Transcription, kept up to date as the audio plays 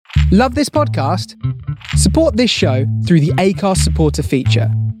Love this podcast? Support this show through the Acast supporter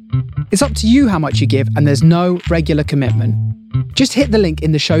feature. It's up to you how much you give, and there's no regular commitment. Just hit the link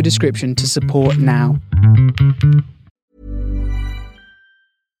in the show description to support now.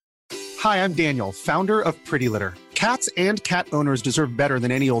 Hi, I'm Daniel, founder of Pretty Litter. Cats and cat owners deserve better than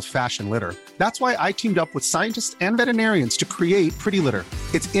any old-fashioned litter. That's why I teamed up with scientists and veterinarians to create Pretty Litter.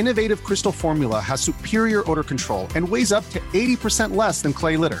 Its innovative crystal formula has superior odor control and weighs up to 80% less than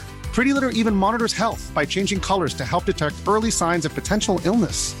clay litter. Pretty Litter even monitors health by changing colors to help detect early signs of potential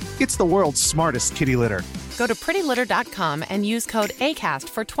illness. It's the world's smartest kitty litter. Go to prettylitter.com and use code ACAST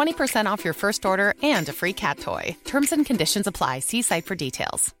for 20% off your first order and a free cat toy. Terms and conditions apply. See site for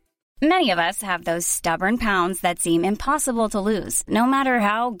details. Many of us have those stubborn pounds that seem impossible to lose, no matter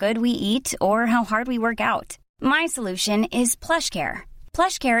how good we eat or how hard we work out. My solution is PlushCare.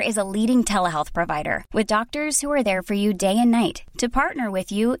 PlushCare is a leading telehealth provider with doctors who are there for you day and night to partner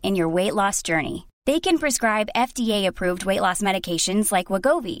with you in your weight loss journey. They can prescribe FDA-approved weight loss medications like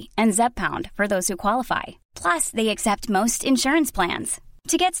Wegovy and Zepbound for those who qualify. Plus, they accept most insurance plans.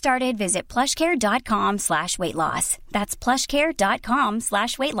 To get started, visit plushcare.com/weightloss. That's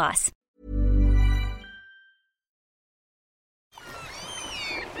plushcare.com/weightloss.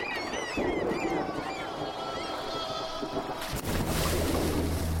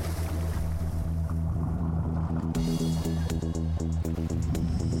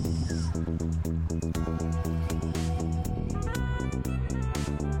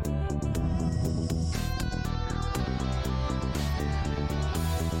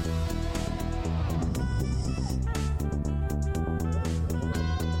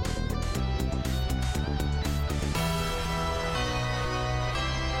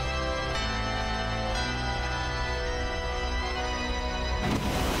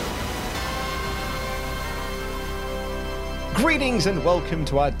 Greetings and welcome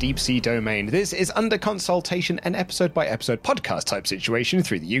to our deep sea domain. This is under consultation, an episode by episode podcast type situation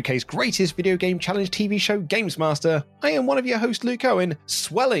through the UK's greatest video game challenge TV show, Games Master. I am one of your hosts, Luke Owen,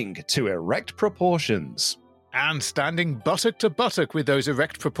 swelling to erect proportions. And standing buttock to buttock with those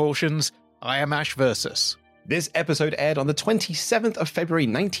erect proportions, I am Ash Versus. This episode aired on the 27th of February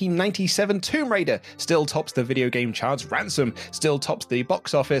 1997. Tomb Raider still tops the video game charts. Ransom still tops the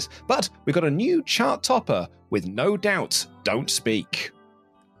box office. But we got a new chart topper with No Doubt, Don't Speak.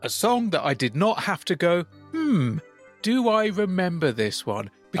 A song that I did not have to go, do I remember this one?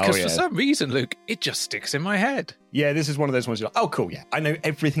 Because for some reason, Luke, it just sticks in my head. Yeah, this is one of those ones you're like, oh, cool, yeah. I know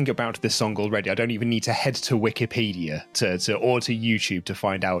everything about this song already. I don't even need to head to Wikipedia or to YouTube to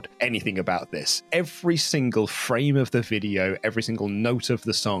find out anything about this. Every single frame of the video, every single note of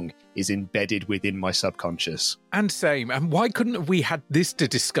the song is embedded within my subconscious. And same. And why couldn't we had this to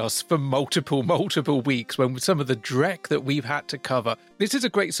discuss for multiple weeks when some of the dreck that we've had to cover? This is a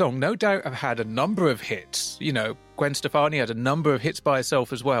great song. No doubt I've had a number of hits. You know, Gwen Stefani had a number of hits by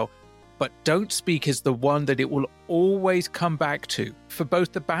herself as well. But Don't Speak is the one that it will always come back to for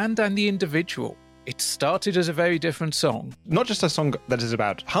both the band and the individual. It started as a very different song. Not just a song that is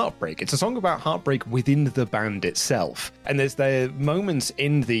about heartbreak, it's a song about heartbreak within the band itself. And there's the moments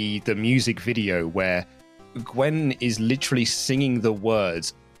in the music video where Gwen is literally singing the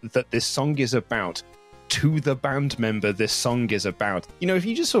words that this song is about to the band member this song is about. You know, if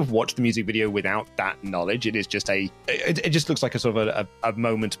you just sort of watch the music video without that knowledge, it is just it just looks like a sort of a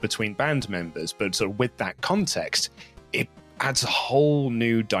moment between band members. But sort of with that context, it adds a whole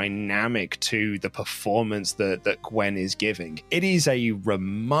new dynamic to the performance that Gwen is giving. It is a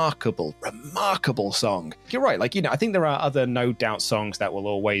remarkable song. You're right, like, you know, I think there are other No Doubt songs that will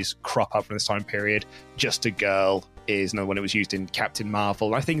always crop up from this time period. Just a Girl is another one that was used in Captain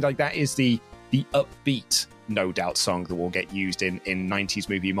Marvel. I think like that is the upbeat No Doubt song that will get used in 90s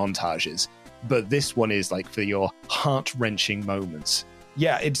movie montages. But this one is like for your heart-wrenching moments.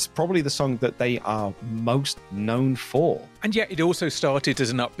 Yeah, it's probably the song that they are most known for. And yet it also started as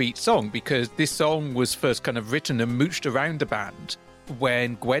an upbeat song because this song was first kind of written and mooched around the band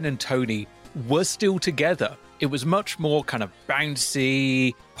when Gwen and Tony were still together. It was much more kind of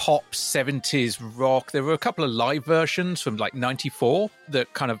bouncy, pop, 70s rock. There were a couple of live versions from like 94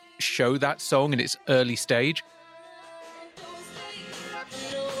 that kind of show that song in its early stage.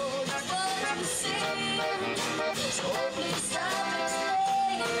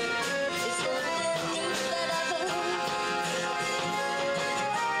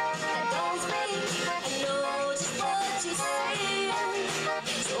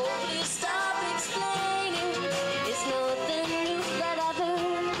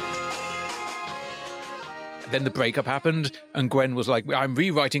 Then the breakup happened, and Gwen was like, I'm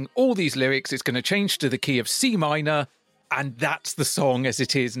rewriting all these lyrics. It's going to change to the key of C minor. And that's the song as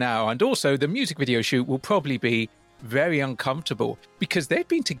it is now. And also the music video shoot will probably be very uncomfortable because they'd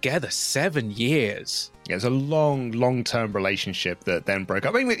been together 7 years. Yeah, it's a long-term relationship that then broke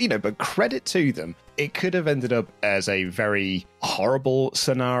up. I mean, but credit to them. It could have ended up as a very horrible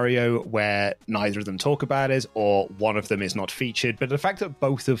scenario where neither of them talk about it or one of them is not featured. But the fact that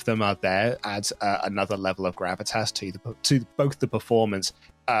both of them are there adds another level of gravitas to both the performance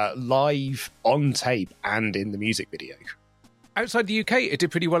live on tape and in the music video. Outside the UK, it did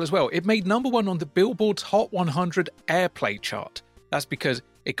pretty well as well. It made #1 on the Billboard's Hot 100 Airplay chart. That's because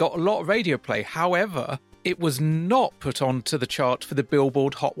it got a lot of radio play. However, it was not put onto the chart for the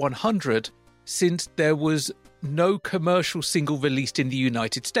Billboard Hot 100 since there was no commercial single released in the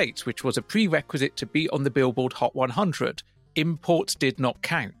United States, which was a prerequisite to be on the Billboard Hot 100. Imports did not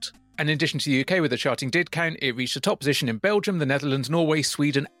count. And in addition to the UK, where the charting did count, it reached the top position in Belgium, the Netherlands, Norway,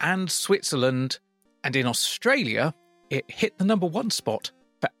 Sweden, and Switzerland. And in Australia, it hit the #1 spot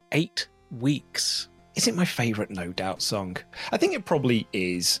for 8 weeks. Is it my favourite No Doubt song? I think it probably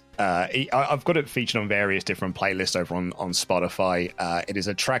is. I've got it featured on various different playlists over on Spotify. It is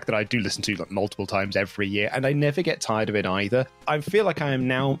a track that I do listen to multiple times every year, and I never get tired of it either. I feel like I am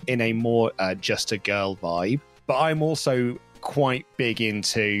now in a more Just a Girl vibe, but I'm also quite big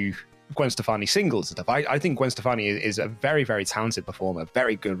into Gwen Stefani singles and stuff. I think Gwen Stefani is a very, very talented performer,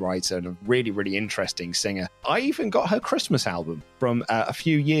 very good writer, and a really, really interesting singer. I even got her Christmas album from a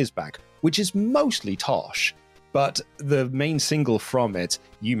few years back, which is mostly Tosh, but the main single from it,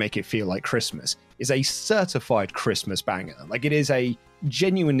 You Make It Feel Like Christmas, is a certified Christmas banger. Like, it is a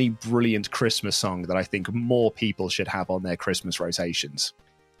genuinely brilliant Christmas song that I think more people should have on their Christmas rotations.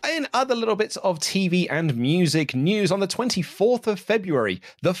 In other little bits of TV and music news, on the 24th of February,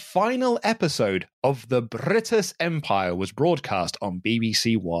 the final episode of The British Empire was broadcast on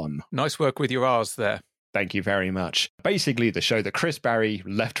BBC One. Nice work with your R's there. Thank you very much. Basically, the show that Chris Barry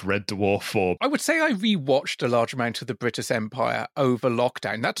left Red Dwarf for. I would say I rewatched a large amount of The British Empire over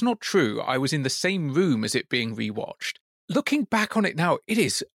lockdown. That's not true. I was in the same room as it being rewatched. Looking back on it now, it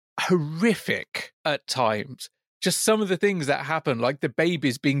is horrific at times. Just some of the things that happen, like the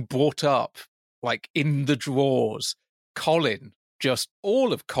babies being brought up, like in the drawers. Colin, just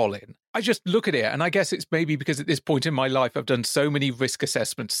all of Colin. I just look at it, and I guess it's maybe because at this point in my life, I've done so many risk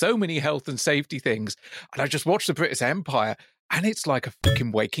assessments, so many health and safety things, and I just watched the British Empire, and it's like a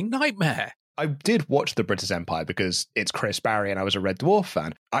fucking waking nightmare. I did watch the British Empire because it's Chris Barry and I was a Red Dwarf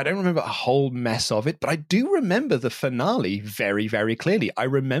fan. I don't remember a whole mess of it, but I do remember the finale very, very clearly. I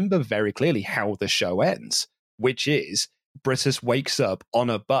remember very clearly how the show ends, which is Britus wakes up on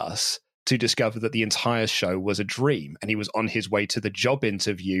a bus to discover that the entire show was a dream, and he was on his way to the job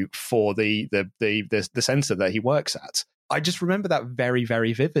interview for the centre that he works at. I just remember that very,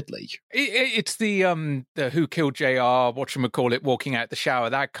 very vividly. It's the Who Killed JR, whatchamacallit, walking out the shower,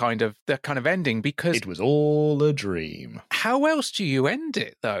 that kind of ending, because it was all a dream. How else do you end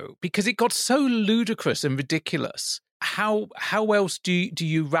it, though? Because it got so ludicrous and ridiculous. How else do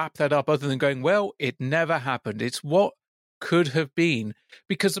you wrap that up other than going, well, it never happened. It's what could have been.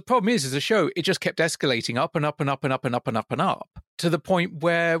 Because the problem is, as a show, it just kept escalating up and up and up and up and up and up and up to the point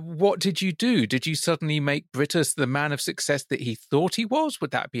where, what did you do? Did you suddenly make Britus the man of success that he thought he was? Would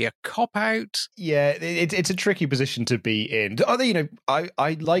that be a cop-out? Yeah, it's a tricky position to be in.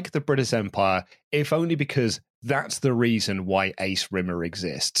 I like the British Empire, if only because that's the reason why Ace Rimmer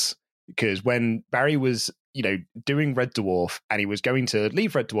exists. Because when Barry was, doing Red Dwarf and he was going to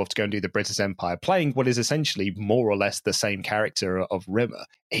leave Red Dwarf to go and do the British Empire, playing what is essentially more or less the same character of Rimmer,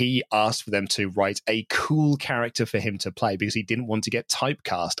 he asked for them to write a cool character for him to play because he didn't want to get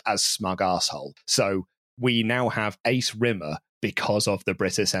typecast as smug arsehole. So we now have Ace Rimmer because of the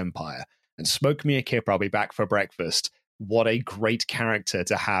British Empire. And Smoke Me a Kip, I'll be back for breakfast. What a great character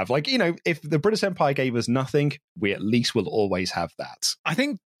to have. If the British Empire gave us nothing, we at least will always have that. I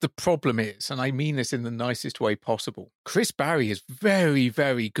think the problem is, and I mean this in the nicest way possible, Chris Barry is very,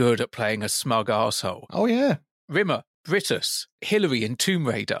 very good at playing a smug arsehole. Oh, yeah. Rimmer, Britus, Hillary in Tomb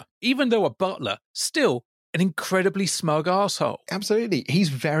Raider, even though a butler, still an incredibly smug arsehole. Absolutely. He's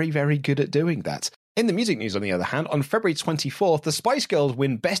very, very good at doing that. In the music news, on the other hand, on February 24th, the Spice Girls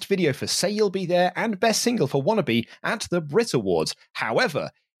win Best Video for Say You'll Be There and Best Single for Wannabe at the Brit Awards. However,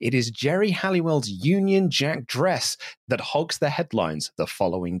 it is Geri Halliwell's Union Jack dress that hogs the headlines the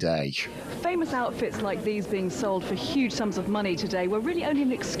following day. Famous outfits like these being sold for huge sums of money today were really only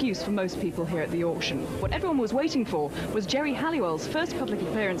an excuse for most people here at the auction. What everyone was waiting for was Geri Halliwell's first public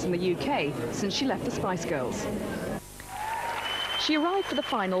appearance in the UK since she left the Spice Girls. She arrived for the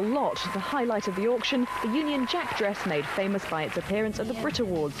final lot, the highlight of the auction, the Union Jack dress made famous by its appearance at the Brit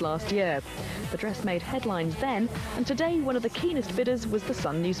Awards last year. The dress made headlines then, and today one of the keenest bidders was the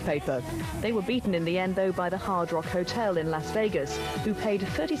Sun newspaper. They were beaten in the end, though, by the Hard Rock Hotel in Las Vegas, who paid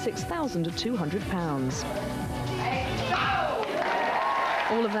 £36,200.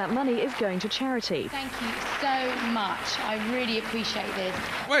 All of that money is going to charity. Thank you so much. I really appreciate this.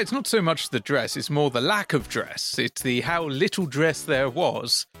 Well, it's not so much the dress, it's more the lack of dress. It's the how little dress there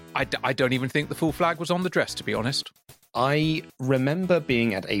was. I don't even think the full flag was on the dress, to be honest. I remember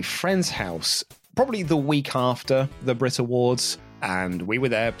being at a friend's house probably the week after the Brit Awards, and we were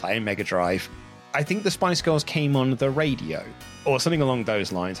there playing Mega Drive. I think the Spice Girls came on the radio, or something along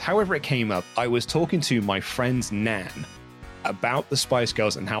those lines. However it came up, I was talking to my friend's nan about the Spice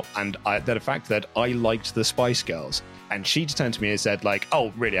Girls and the fact that I liked the Spice Girls. And she turned to me and said, like,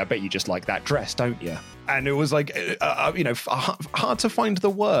 "Oh, really? I bet you just like that dress, don't you?" And it was like, hard to find the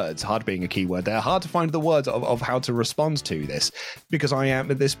words, hard being a key word there, hard to find the words of how to respond to this, because I am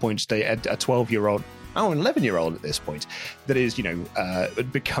at this point just a 12-year-old, an 11-year-old at this point, that is,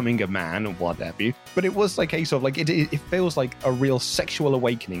 becoming a man and what have you. But it was like a sort of like, it feels like a real sexual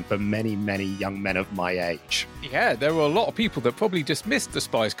awakening for many, many young men of my age. Yeah, there were a lot of people that probably dismissed the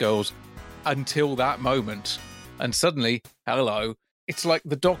Spice Girls until that moment. And suddenly, hello, it's like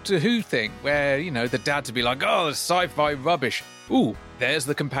the Doctor Who thing where, the dads would be like, "Oh, it's sci-fi rubbish. Ooh, there's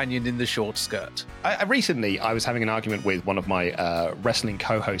the companion in the short skirt." Recently, I was having an argument with one of my wrestling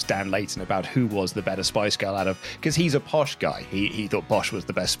co-hosts, Dan Layton, about who was the better Spice Girl out of, because he's a posh guy. He thought Bosch was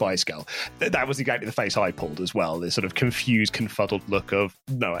the best Spice Girl. That was exactly the face I pulled as well, this sort of confused, confuddled look of,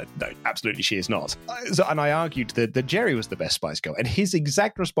 no, absolutely she is not. And I argued that Jerry was the best Spice Girl, and his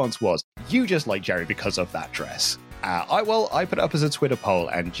exact response was, "You just like Jerry because of that dress." I put it up as a Twitter poll,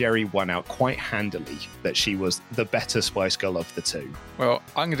 and Jerry won out quite handily that she was the better Spice Girl of the two. Well,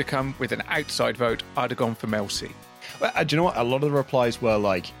 I'm going to come with an outside vote. I'd have gone for Mel C. Well, do you know what? A lot of the replies were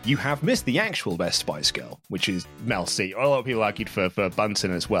like, "You have missed the actual best Spice Girl," which is Mel C. A lot of people argued for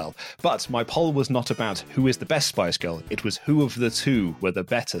Bunsen as well. But my poll was not about who is the best Spice Girl. It was who of the two were the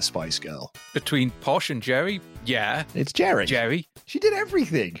better Spice Girl. Between Posh and Jerry? Yeah. It's Jerry. Jerry. She did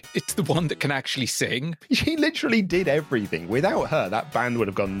everything. It's the one that can actually sing. She literally did everything. Without her, that band would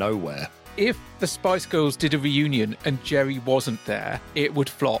have gone nowhere. If the Spice Girls did a reunion and Jerry wasn't there, it would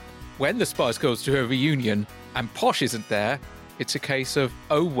flop. When the Spice Girls do a reunion and Posh isn't there, it's a case of,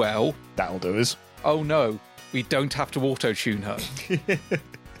 oh well. That'll do us. Oh no, we don't have to auto-tune her.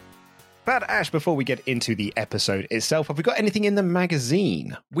 But Ash, before we get into the episode itself, have we got anything in the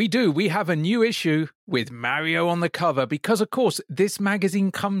magazine? We do. We have a new issue with Mario on the cover because, of course, this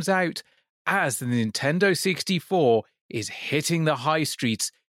magazine comes out as the Nintendo 64 is hitting the high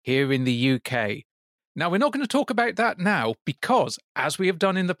streets here in the UK. Now, we're not going to talk about that now because, as we have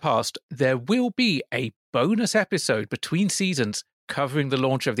done in the past, there will be a bonus episode between seasons covering the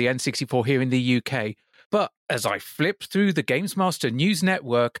launch of the N64 here in the UK. But as I flip through the Games Master News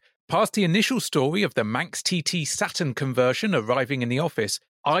Network, past the initial story of the Manx TT Saturn conversion arriving in the office,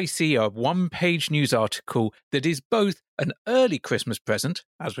 I see a one-page news article that is both an early Christmas present,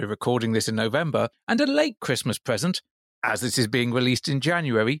 as we're recording this in November, and a late Christmas present, as this is being released in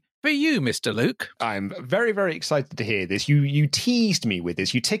January, for you, Mr. Luke. I'm very, very excited to hear this. You teased me with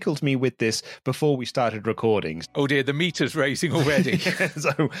this. You tickled me with this before we started recording. Oh dear, the meter's raising already.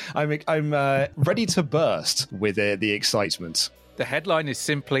 So I'm ready to burst with the excitement. The headline is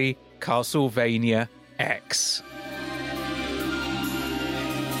simply Castlevania X.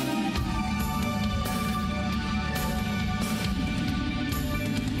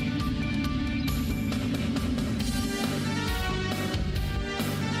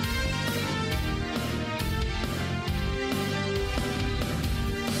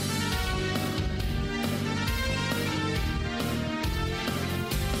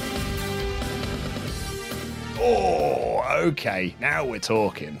 Okay, now we're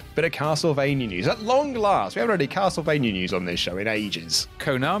talking. Bit of Castlevania news. At long last, we haven't had any Castlevania news on this show in ages.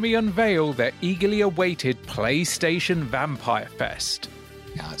 Konami unveil their eagerly awaited PlayStation Vampire Fest.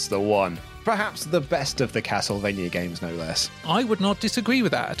 That's the one. Perhaps the best of the Castlevania games, no less. I would not disagree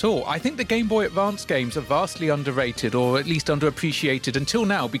with that at all. I think the Game Boy Advance games are vastly underrated, or at least underappreciated until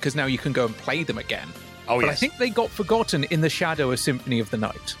now, because now you can go and play them again. Oh, but yes. I think they got forgotten in the shadow of Symphony of the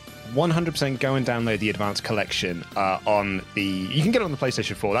Night. 100% go and download the Advanced Collection on the... You can get it on the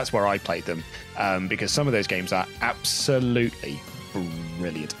PlayStation 4. That's where I played them, because some of those games are absolutely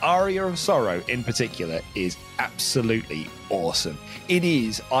brilliant. Aria of Sorrow, in particular, is absolutely awesome. It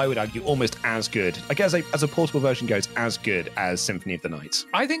is, I would argue, almost as good, I guess as a portable version goes, as good as Symphony of the Night.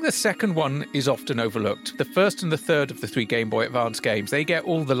 I think the second one is often overlooked. The first and the third of the 3 Game Boy Advance games, they get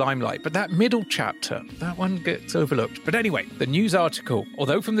all the limelight, but that middle chapter, that one gets overlooked. But anyway, the news article.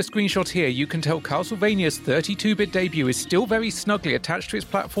 Although from the screenshot here you can tell Castlevania's 32-bit debut is still very snugly attached to its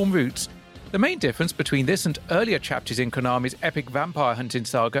platform roots, the main difference between this and earlier chapters in Konami's epic vampire hunting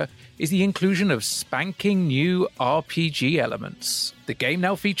saga is the inclusion of spanking new RPG elements. The game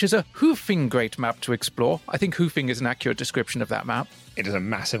now features a Hoofing Great map to explore. I think Hoofing is an accurate description of that map. It is a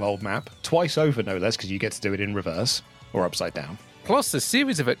massive old map, twice over no less, because you get to do it in reverse or upside down. Plus a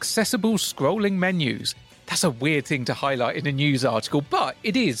series of accessible scrolling menus. That's a weird thing to highlight in a news article, but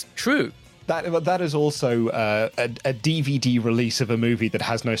it is true. That is also a DVD release of a movie that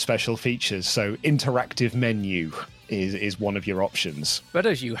has no special features, so interactive menu is one of your options. But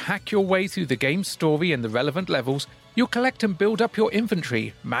as you hack your way through the game's story and the relevant levels, you'll collect and build up your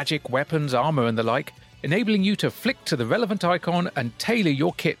inventory, magic, weapons, armor and the like, enabling you to flick to the relevant icon and tailor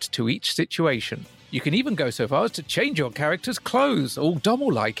your kit to each situation. You can even go so far as to change your character's clothes. Dom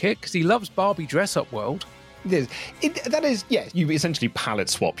will like it, because he loves Barbie dress-up world. You essentially palette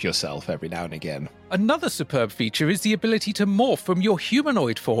swap yourself every now and again. Another superb feature is the ability to morph from your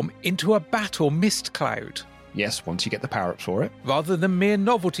humanoid form into a bat or mist cloud. Yes, once you get the power-ups for it. Rather than mere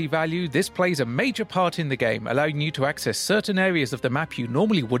novelty value, this plays a major part in the game, allowing you to access certain areas of the map you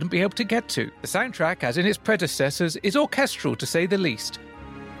normally wouldn't be able to get to. The soundtrack, as in its predecessors, is orchestral to say the least.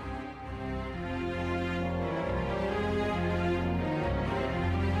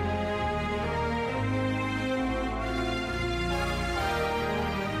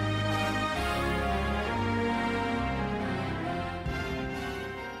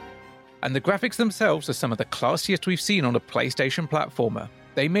 And the graphics themselves are some of the classiest we've seen on a PlayStation platformer.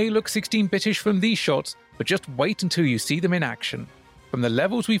 They may look 16-bitish from these shots, but just wait until you see them in action. From the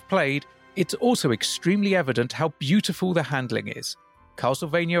levels we've played, it's also extremely evident how beautiful the handling is.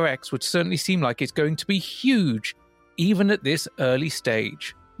 Castlevania X would certainly seem like it's going to be huge, even at this early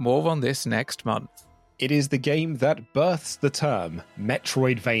stage. More on this next month. It is the game that births the term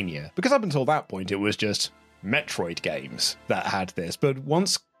Metroidvania, because up until that point it was just Metroid games that had this, but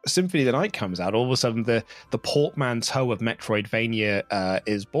once Symphony of the Night comes out, all of a sudden the portmanteau of Metroidvania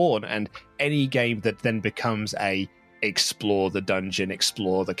is born, and any game that then becomes a explore the dungeon,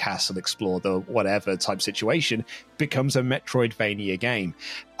 explore the castle, explore the whatever type situation becomes a Metroidvania game.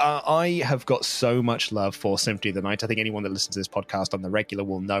 I have got so much love for Symphony of the Night. I think anyone that listens to this podcast on the regular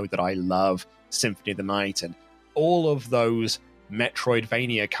will know that I love Symphony of the Night and all of those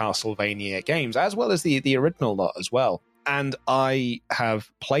Metroidvania, Castlevania games, as well as the original lot as well. And I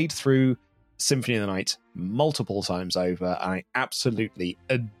have played through Symphony of the Night multiple times over. I absolutely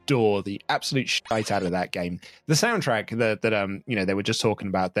adore the absolute shite out of that game. The soundtrack that they were just talking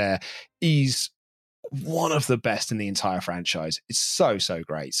about there is one of the best in the entire franchise. It's so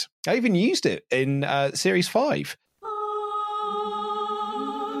great. I even used it in Series 5.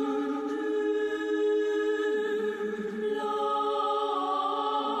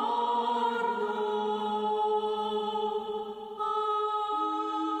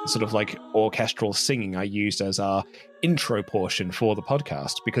 Sort of like orchestral singing I used as our intro portion for the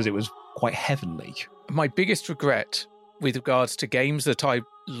podcast because it was quite heavenly. My biggest regret with regards to games that I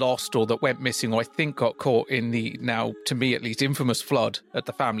lost or that went missing or I think got caught in the, now to me at least, infamous flood at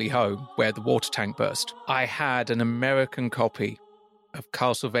the family home where the water tank burst. I had an American copy of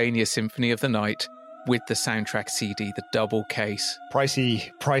Castlevania Symphony of the Night with the soundtrack CD, the double case.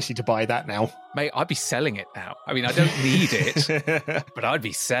 Pricey to buy that now. Mate, I'd be selling it now. I mean, I don't need it, but I'd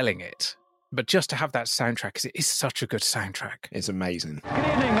be selling it. But just to have that soundtrack, because it is such a good soundtrack. It's amazing. Good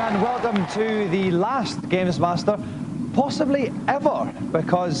evening and welcome to the last Games Master, possibly ever,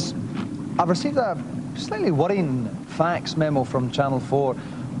 because I've received a slightly worrying fax memo from Channel 4.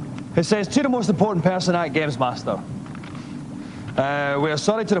 It says, to the most important person at Games Master, we are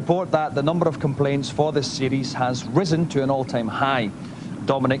sorry to report that the number of complaints for this series has risen to an all-time high.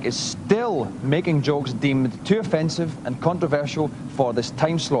 Dominic is still making jokes deemed too offensive and controversial for this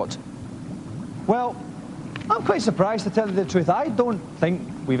time slot. Well, I'm quite surprised, to tell you the truth. I don't think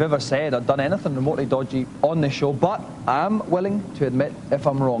we've ever said or done anything remotely dodgy on this show, but I'm willing to admit if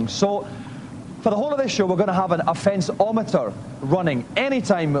I'm wrong. So, for the whole of this show, we're going to have an offense-ometer running.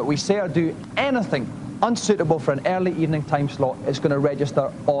 Anytime we say or do anything unsuitable for an early evening time slot, it's going to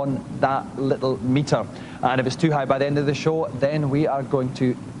register on that little meter. And if it's too high by the end of the show, then we are going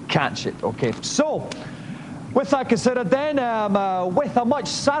to catch it. Okay, so with that considered, then with a much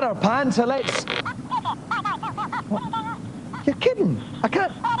sadder pan, so let's You're kidding. I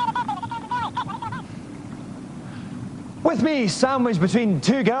can't. With me sandwiched between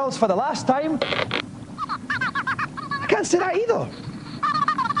two girls for the last time. I can't say that either.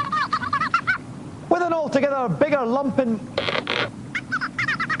 With an altogether bigger lump in...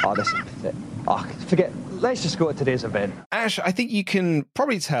 Oh, this is pathetic. Oh, forget. Let's just go to today's event. Ash, I think you can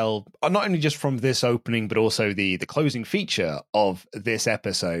probably tell, not only just from this opening, but also the closing feature of this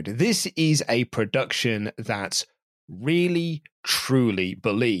episode, this is a production that really, truly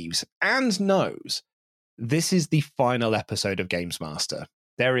believes and knows this is the final episode of Games Master.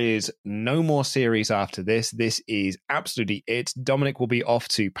 There is no more series after this. This is absolutely it. Dominic will be off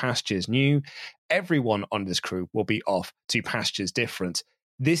to pastures new. Everyone on this crew will be off to pastures different.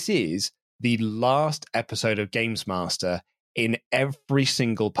 This is the last episode of Games Master in every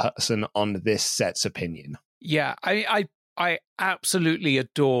single person on this set's opinion. Yeah, I absolutely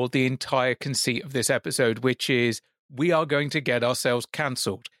adore the entire conceit of this episode, which is we are going to get ourselves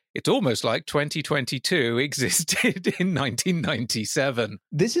cancelled. It's almost like 2022 existed in 1997.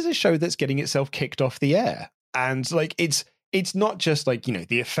 This is a show that's getting itself kicked off the air. And like it's not just like, you know,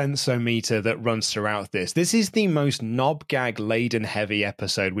 the offensometer that runs throughout this. This is the most knob gag laden heavy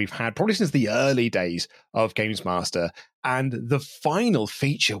episode we've had probably since the early days of Games Master. And the final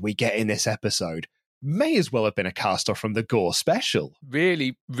feature we get in this episode may as well have been a cast off from the Gore special.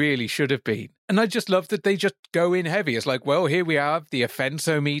 Really, really should have been. And I just love that they just go in heavy. It's like, well, here we have the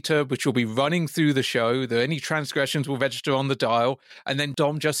offensometer, which will be running through the show. Any transgressions will register on the dial. And then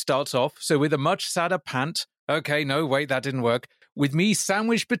Dom just starts off. So with a much sadder pant. Okay, no, wait, that didn't work. With me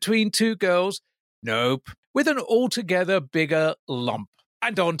sandwiched between two girls. Nope. With an altogether bigger lump.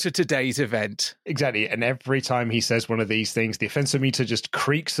 And on to today's event. Exactly. And every time he says one of these things, the offensometer just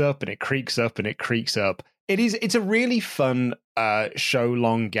creaks up and it creaks up and it creaks up. It's a really fun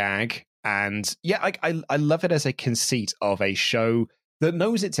show-long gag. And yeah, I love it as a conceit of a show that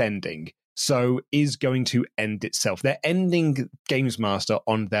knows it's ending, so is going to end itself. They're ending Games Master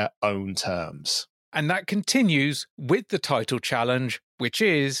on their own terms. And that continues with the title challenge, which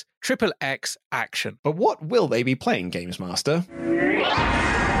is Triple X Action. But what will they be playing, Games Master?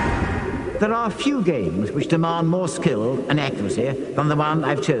 There are few games which demand more skill and accuracy than the one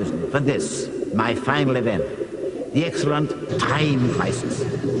I've chosen for this, my final event, the excellent Time Crisis.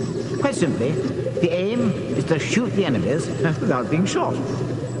 Quite simply, the aim is to shoot the enemies without being shot.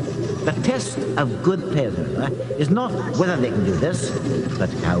 The test of good players, however, is not whether they can do this, but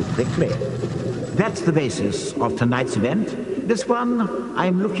how quickly. That's the basis of tonight's event. This one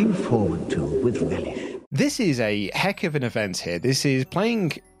I'm looking forward to with relish. This is a heck of an event here. This is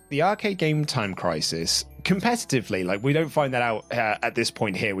playing the arcade game Time Crisis competitively. Like, we don't find that out at this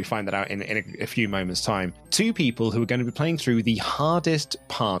point here. We find that out in a few moments' time. Two people who are going to be playing through the hardest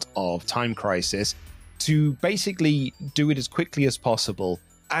part of Time Crisis to basically do it as quickly as possible.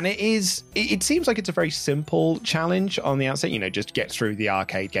 And it seems like it's a very simple challenge on the outset, you know, just get through the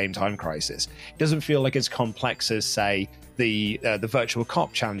arcade game Time Crisis. It doesn't feel like as complex as, say, the Virtual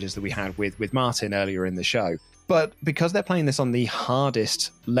Cop challenges that we had with Martin earlier in the show. But because they're playing this on the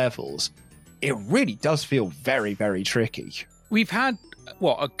hardest levels, it really does feel very, very tricky. We've had,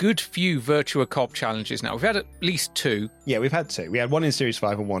 a good few Virtua Cop challenges now. We've had at least two. Yeah, we've had two. We had one in Series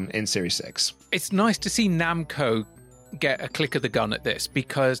 5 and one in Series 6. It's nice to see Namco get a click of the gun at this,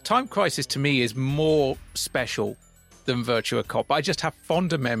 because Time Crisis to me is more special than Virtua Cop. I just have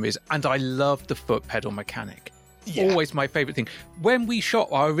fonder memories, and I love the foot pedal mechanic. Yeah. Always my favourite thing. When we shot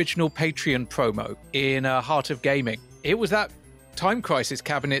our original Patreon promo in Heart of Gaming, it was that Time Crisis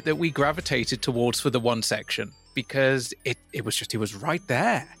cabinet that we gravitated towards for the one section, because it was right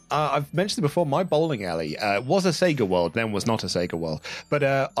there. I've mentioned it before, my bowling alley was a Sega World, then was not a Sega World.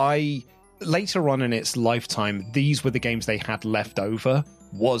 But later on in its lifetime, these were the games they had left over,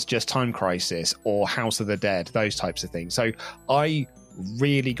 was just Time Crisis or House of the Dead, those types of things. So I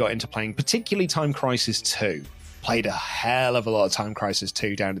really got into playing, particularly Time Crisis 2. Played a hell of a lot of Time Crisis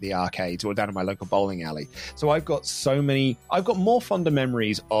 2 down to the arcades or down to my local bowling alley. So I've got more fonder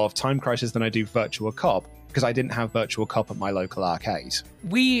memories of Time Crisis than I do Virtua Cop, because I didn't have Virtua Cop at my local arcade.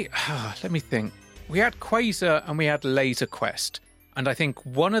 Let me think. We had Quasar and we had Laser Quest. And I think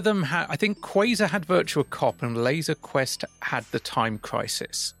one of them I think Quasar had Virtua Cop and Laser Quest had the Time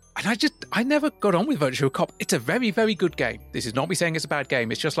Crisis. And I never got on with Virtua Cop. It's a very, very good game. This is not me saying it's a bad game.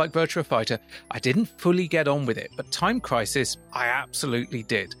 It's just like Virtua Fighter. I didn't fully get on with it. But Time Crisis, I absolutely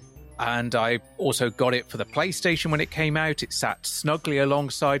did. And I also got it for the PlayStation when it came out. It sat snugly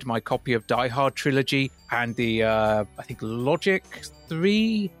alongside my copy of Die Hard Trilogy and the, I think, Logic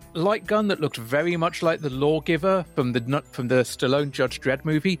 3 light gun that looked very much like the Lawgiver from the Stallone Judge Dredd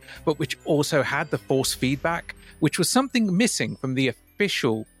movie, but which also had the force feedback, which was something missing from the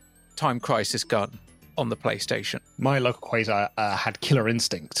official Time Crisis gun on the PlayStation. My local Quasar had Killer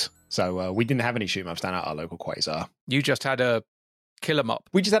Instinct, so we didn't have any shoot 'em ups down at our local Quasar. You just had a kill 'em up.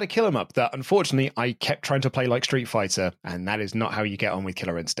 We just had a kill 'em up that, unfortunately, I kept trying to play like Street Fighter, and that is not how you get on with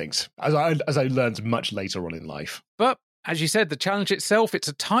Killer Instincts, as I learned much later on in life. But as you said, the challenge itself, it's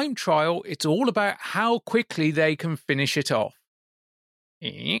a time trial. It's all about how quickly they can finish it off.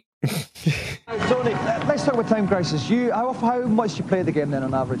 Tony, let's talk about Time Crisis. How much do you play the game then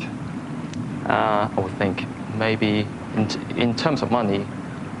on average? I would think maybe in terms of money,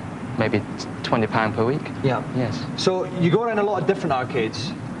 maybe £20 per week. Yeah. Yes. So you go around a lot of different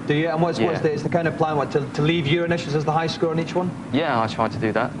arcades, do you? And what's the kind of plan? To leave your initials as the high score on each one? Yeah, I try to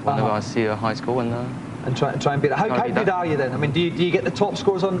do that whenever I see a high score and try and beat it. How good are you then? I mean, do you get the top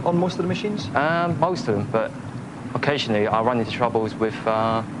scores on most of the machines? Most of them, but occasionally I run into troubles with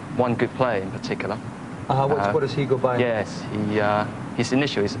one good player in particular. What does he go by? Yes, his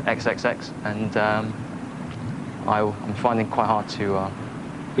initial is XXX, and I'm finding it quite hard to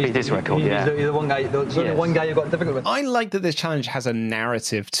beat this record. He's the one guy. There's only one guy you've got difficult with. I like that this challenge has a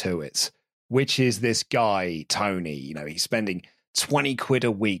narrative to it, which is this guy Tony. You know, he's spending 20 quid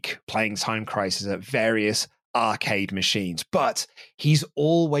a week playing Time Crisis at various arcade machines, but he's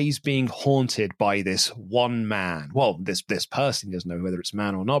always being haunted by this one man. Well, this person, he doesn't know whether it's a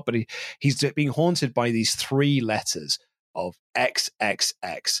man or not, but he's being haunted by these 3 letters of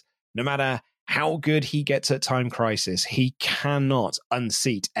XXX. No matter how good he gets at Time Crisis, he cannot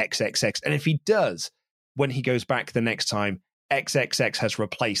unseat XXX. And if he does, when he goes back the next time, XXX has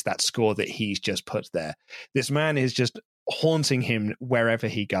replaced that score that he's just put there. This man is just haunting him wherever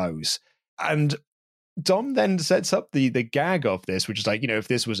he goes. And Dom then sets up the gag of this, which is like, you know, if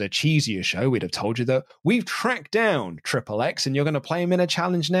this was a cheesier show, we'd have told you that we've tracked down Triple X and you're going to play him in a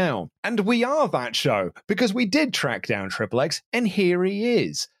challenge now. And we are that show because we did track down Triple X and here he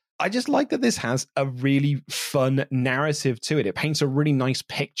is. I just like that this has a really fun narrative to it. It paints a really nice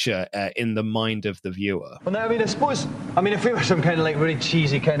picture in the mind of the viewer. Well, now, I suppose, if it was some kind of like really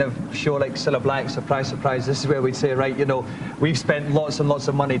cheesy kind of show like Cilla Black, surprise, this is where we'd say, right, you know, we've spent lots and lots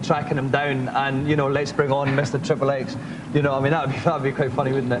of money tracking him down and, you know, let's bring on Mr. Triple X. You know, that'd be quite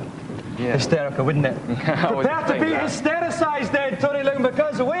funny, wouldn't it? Yeah. Hysterical, wouldn't it? Prepare to be hystericized then, Tony Long,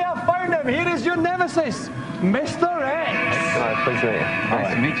 because we have found him. Here is your nemesis, Mr. X. Pleased to meet you.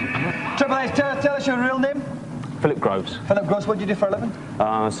 Nice to meet you. Triple X, tell us your real name. Philip Groves. Philip Groves, what do you do for a living?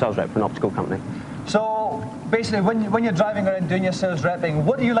 Sales rep for an optical company. So, basically, when you're driving around doing your sales repping,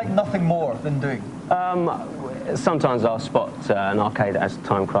 what do you like nothing more than doing? Sometimes I'll spot an arcade that has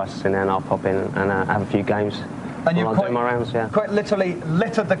Time Crisis in there and I'll pop in and have a few games. And you've quite literally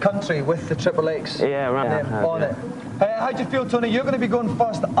littered the country with the Triple X on it. How do you feel, Tony? You're going to be going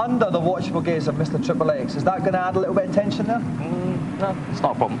first under the watchful gaze of Mr. Triple X. Is that going to add a little bit of tension there? No, it's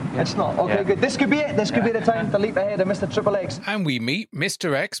not a problem. Yeah. It's not? Okay, good. This could be it. This could be the time to leap ahead of Mr. Triple X. And we meet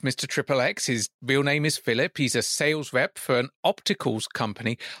Mr. X, Mr. Triple X. His real name is Philip. He's a sales rep for an opticals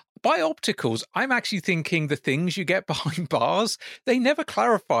company. By opticals, I'm actually thinking the things you get behind bars. They never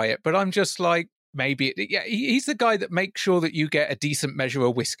clarify it, but I'm just like, maybe, he's the guy that makes sure that you get a decent measure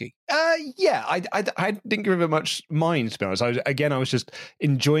of whiskey. I didn't give it much mind, to be honest. I was just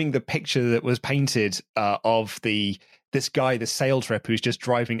enjoying the picture that was painted of this guy, the sales rep, who's just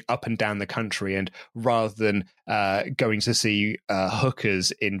driving up and down the country, and rather than going to see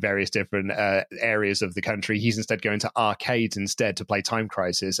hookers in various different areas of the country, he's instead going to arcades instead to play Time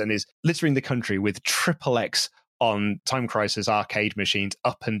Crisis, and is littering the country with Triple X on Time Crisis arcade machines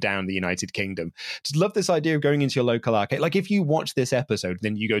up and down the United Kingdom. Just love this idea of going into your local arcade. Like if you watch this episode,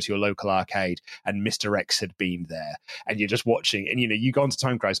 then you go to your local arcade and Mr. X had been there and you're just watching and, you know, you go onto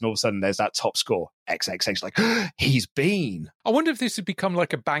Time Crisis and all of a sudden there's that top score, XXX, like, he's been. I wonder if this would become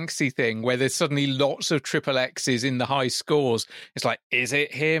like a Banksy thing where there's suddenly lots of Triple X's in the high scores. It's like, is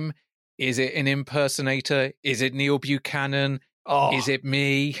it him? Is it an impersonator? Is it Neil Buchanan? Oh, is it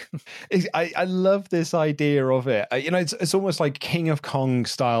me? I love this idea of it. You know, it's almost like King of Kong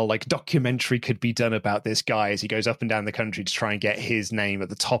style, like documentary could be done about this guy as he goes up and down the country to try and get his name at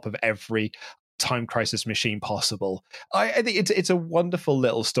the top of every Time Crisis machine possible. I think it's a wonderful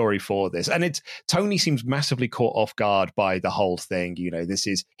little story for this. And Tony seems massively caught off guard by the whole thing. You know, this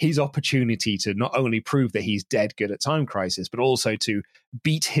is his opportunity to not only prove that he's dead good at Time Crisis, but also to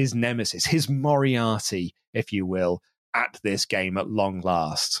beat his nemesis, his Moriarty, if you will, at this game at long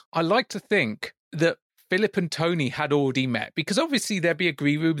last. I like to think that Philip and Tony had already met, because obviously there'd be a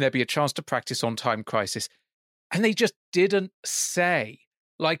green room, there'd be a chance to practice on Time Crisis, and they just didn't say.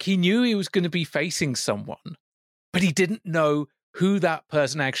 Like, he knew he was going to be facing someone, but he didn't know who that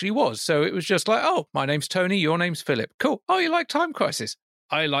person actually was. So it was just like, oh, my name's Tony, your name's Philip. Cool. Oh, you like Time Crisis?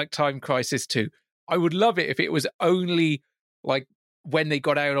 I like Time Crisis too. I would love it if it was only like when they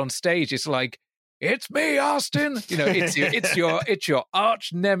got out on stage, it's like, it's me, Austin. You know, it's your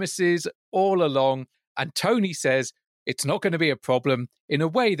arch nemesis all along. And Tony says it's not going to be a problem in a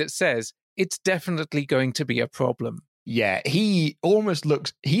way that says it's definitely going to be a problem. Yeah, he has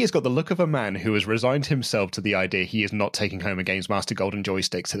got the look of a man who has resigned himself to the idea he is not taking home a Games Master Golden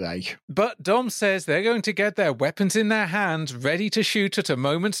Joystick today. But Dom says they're going to get their weapons in their hands, ready to shoot at a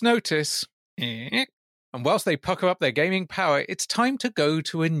moment's notice. And whilst they pucker up their gaming power, it's time to go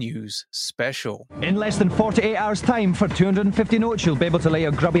to a news special. In less than 48 hours' time, for 250 notes, you'll be able to lay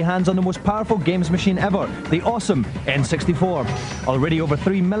your grubby hands on the most powerful games machine ever, the awesome N64. Already over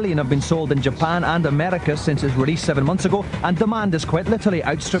 3 million have been sold in Japan and America since its release 7 months ago, and demand is quite literally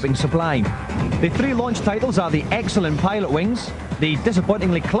outstripping supply. The 3 launch titles are the excellent Pilot Wings, the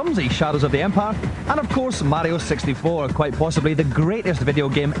disappointingly clumsy Shadows of the Empire, and of course Mario 64, quite possibly the greatest video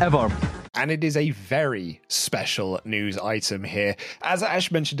game ever. And it is a very special news item here. As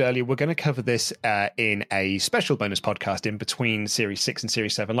Ash mentioned earlier, we're going to cover this in a special bonus podcast in between Series 6 and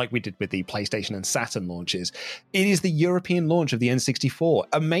Series 7, like we did with the PlayStation and Saturn launches. It is the European launch of the N64.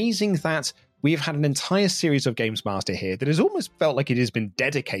 Amazing that we have had an entire series of Games Master here that has almost felt like it has been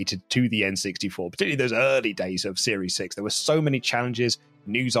dedicated to the N64, particularly those early days of Series 6. There were so many challenges,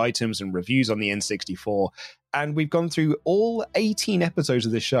 news items, and reviews on the N64. And we've gone through all 18 episodes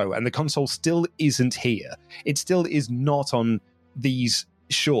of the show, and the console still isn't here. It still is not on these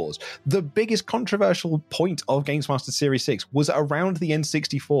shores. The biggest controversial point of Games Master Series 6 was around the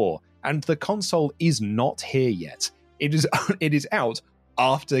N64, and the console is not here yet. It is out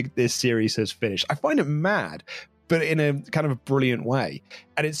after this series has finished. I find it mad, but in a kind of a brilliant way.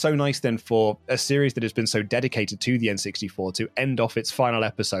 And it's so nice then for a series that has been so dedicated to the N64 to end off its final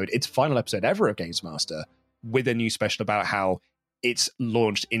episode ever of Games Master, with a new special about how it's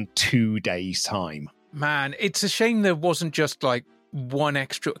launched in 2 days' time. Man, it's a shame there wasn't just like one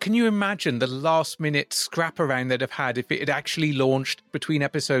extra. Can you imagine the last minute scrap around they'd have had if it had actually launched between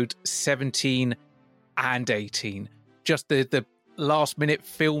episode 17 and 18? Just the last minute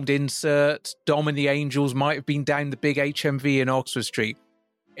filmed inserts. Dom and the Angels might have been down the big HMV in Oxford Street.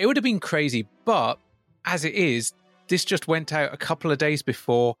 It would have been crazy, but as it is, this just went out a couple of days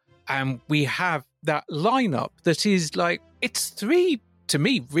before, and we have that lineup that is like, it's 3, to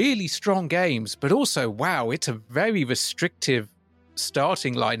me, really strong games, but also, wow, it's a very restrictive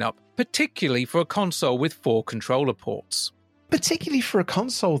starting lineup, particularly for a console with 4 controller ports. Particularly for a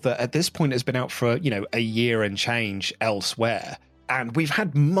console that at this point has been out for, a year and change elsewhere. And we've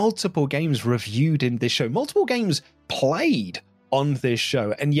had multiple games reviewed in this show, multiple games played on this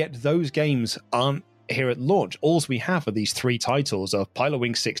show, and yet those games aren't here at launch. All we have are these 3 titles of Pilot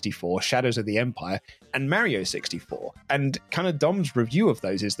Wings 64, Shadows of the Empire, and Mario 64. And kind of Dom's review of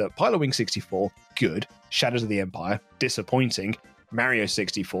those is that Pilot Wings 64, good. Shadows of the Empire, disappointing. Mario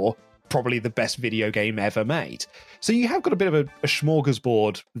 64, probably the best video game ever made. So you have got a bit of a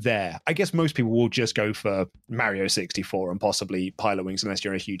smorgasbord there. I guess most people will just go for Mario 64 and possibly Pilot Wings unless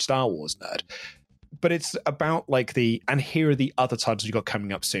you're a huge Star Wars nerd. But it's about and here are the other titles we've got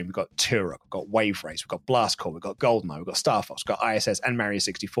coming up soon. We've got Turok, we've got Wave Race, we've got Blast Corps, we've got GoldenEye, we've got Star Fox, we've got ISS and Mario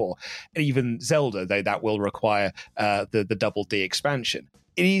 64. And even Zelda, though that will require the Double D expansion.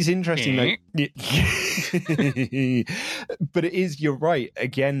 It is interesting, though. But it is, you're right,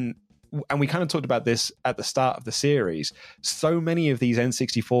 again, and we kind of talked about this at the start of the series, so many of these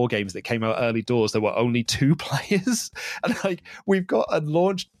N64 games that came out early doors, there were only 2 players. And we've got 3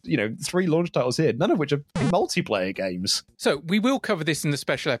 launch titles here, none of which are multiplayer games. So we will cover this in the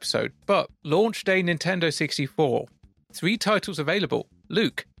special episode, but launch day Nintendo 64, 3 titles available.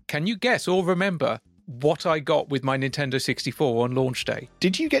 Luke, can you guess or remember what I got with my Nintendo 64 on launch day?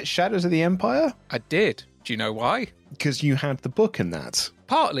 Did you get Shadows of the Empire? I did. Do you know why? Because you had the book in that.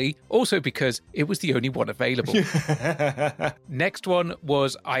 Partly, also because it was the only one available. Next one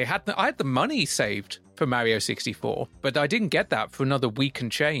was I had the money saved for Mario 64, but I didn't get that for another week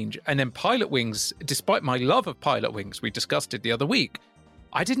and change. And then Pilot Wings, despite my love of Pilot Wings, we discussed it the other week,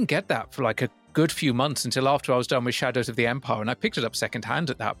 I didn't get that for like a good few months until after I was done with Shadows of the Empire, and I picked it up secondhand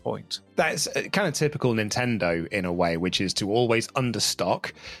at that point. That's kind of typical Nintendo in a way, which is to always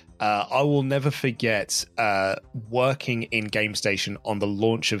understock. I will never forget working in GameStation on the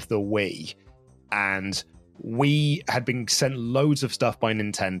launch of the Wii and we had been sent loads of stuff by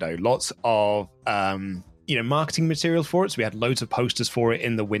Nintendo, lots of marketing materials for it. So we had loads of posters for it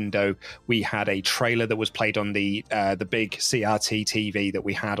in the window. We had a trailer that was played on the big CRT TV that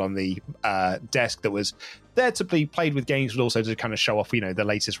we had on the desk that was there to be played with games, but also to kind of show off, the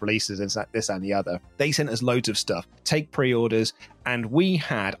latest releases and this and the other. They sent us loads of stuff, take pre-orders, and we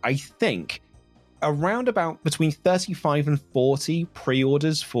had, I think, around about between 35 and 40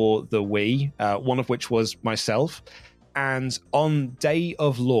 pre-orders for the Wii, one of which was myself. And on day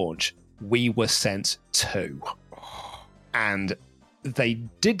of launch, we were sent 2. And they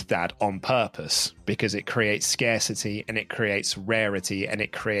did that on purpose because it creates scarcity and it creates rarity and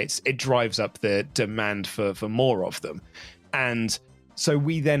it drives up the demand for more of them. And so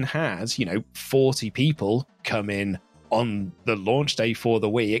we then had, 40 people come in on the launch day for the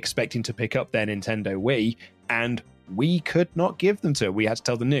Wii expecting to pick up their Nintendo Wii, and we could not give them to her. We had to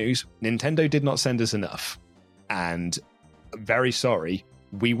tell the news, Nintendo did not send us enough. And very sorry,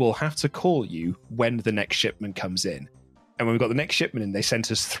 we will have to call you when the next shipment comes in. And when we got the next shipment in, they sent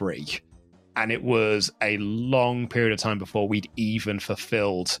us 3. And it was a long period of time before we'd even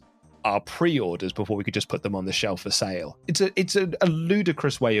fulfilled our pre-orders before we could just put them on the shelf for sale. It's a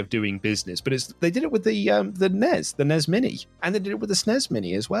ludicrous way of doing business, but they did it with the NES Mini, and they did it with the SNES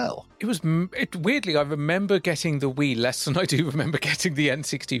Mini as well. Weirdly, I remember getting the Wii less than I do remember getting the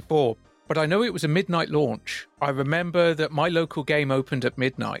N64. But I know it was a midnight launch. I remember that my local game opened at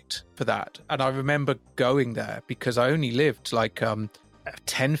midnight for that. And I remember going there because I only lived like a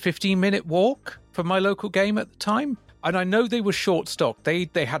 10-15 minute walk from my local game at the time. And I know they were short stock. They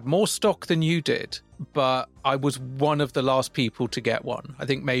had more stock than you did, but I was one of the last people to get one. I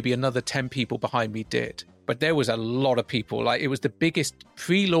think maybe another 10 people behind me did. But there was a lot of people. Like, it was the biggest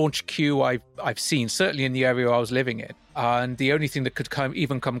pre-launch queue I've seen, certainly in the area I was living in. And the only thing that could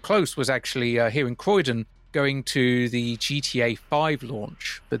even come close was actually here in Croydon, going to the GTA 5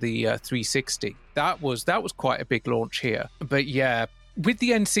 launch for the 360. That was quite a big launch here. But yeah, with the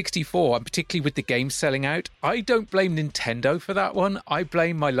N64, and particularly with the games selling out, I don't blame Nintendo for that one. I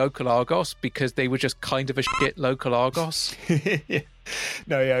blame my local Argos because they were just kind of a shit local Argos.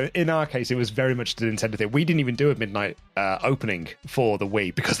 No, yeah. In our case, it was very much the Nintendo thing. We didn't even do a midnight opening for the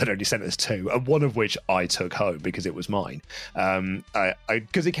Wii because they'd only sent us 2, and one of which I took home because it was mine.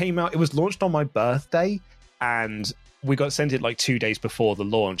 Because it came out, it was launched on my birthday, and we got sent it like 2 days before the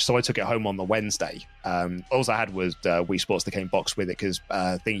launch, so I took it home on the Wednesday. All I had was Wii Sports, the game box with it, because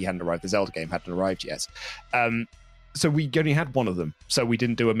Thingy hadn't arrived, the Zelda game hadn't arrived yet. So we only had one of them, so we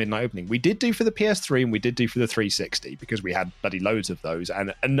didn't do a midnight opening. We did do for the PS3 and we did do for the 360 because we had bloody loads of those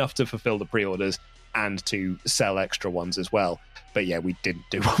and enough to fulfill the pre-orders and to sell extra ones as well. But yeah, we didn't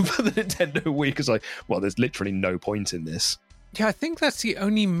do one for the Nintendo Wii because there's literally no point in this. Yeah, I think that's the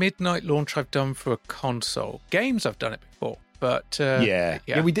only midnight launch I've done for a console. Games, I've done it before, but yeah,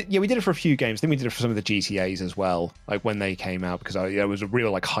 we did it for a few games. Then we did it for some of the GTAs as well, like when they came out, because it was a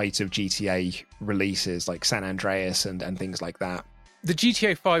real height of GTA releases, like San Andreas and things like that. The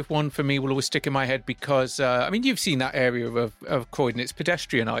GTA 5 one for me will always stick in my head because you've seen that area of Croydon. It's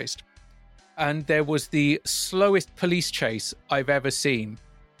pedestrianised, and there was the slowest police chase I've ever seen.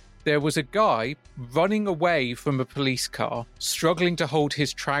 There was a guy running away from a police car, struggling to hold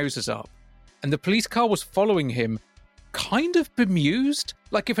his trousers up. And the police car was following him, kind of bemused.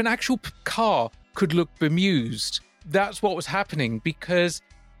 Like if an actual car could look bemused, that's what was happening. Because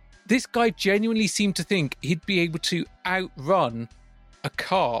this guy genuinely seemed to think he'd be able to outrun a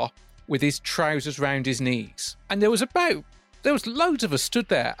car with his trousers round his knees. And there was loads of us stood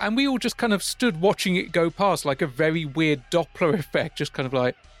there, and we all just kind of stood watching it go past, like a very weird Doppler effect, just kind of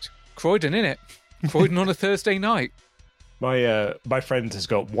like, Croydon, innit? Croydon on a Thursday night. My friend has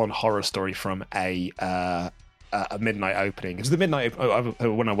got one horror story from a midnight opening. It was the midnight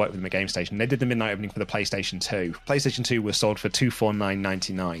when I worked with them at Game Station. They did the midnight opening for the PlayStation 2. PlayStation 2 was sold for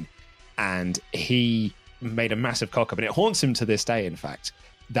 $249.99, and he made a massive cock up, and it haunts him to this day, in fact,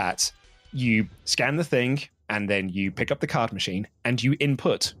 that you scan the thing and then you pick up the card machine and you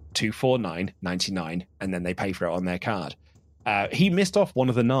input $249.99, and then they pay for it on their card. He missed off one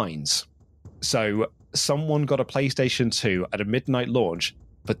of the 9s. So someone got a PlayStation 2 at a midnight launch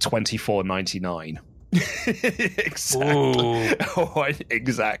for $24.99. Exactly. Oh,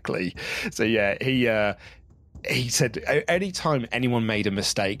 exactly. So yeah, he said anytime anyone made a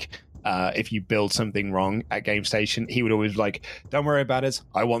mistake, if you build something wrong at Game Station, he would always be like, don't worry about it.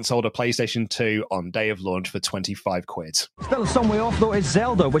 I once sold a PlayStation 2 on day of launch for 25 quid. Still some way off though is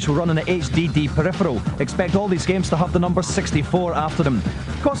Zelda, which will run on an HDD peripheral. Expect all these games to have the number 64 after them.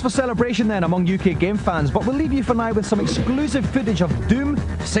 Cause for celebration then among UK game fans, but we'll leave you for now with some exclusive footage of Doom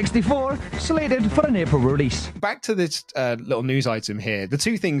 64, slated for an April release. Back to this little news item here. The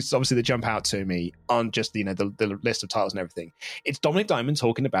two things, obviously, that jump out to me on just the list of titles and everything. It's Dominic Diamond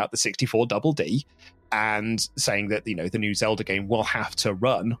talking about the 64 Double D and saying that the new Zelda game will have to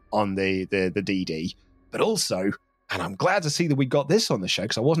run on the DD, but also, and I'm glad to see that we got this on the show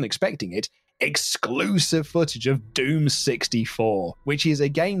because I wasn't expecting it, exclusive footage of Doom 64, which is a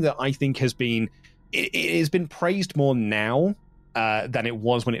game that I think has been praised more now than it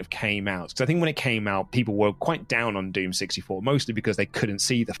was when it came out. Because I think when it came out, people were quite down on Doom 64, mostly because they couldn't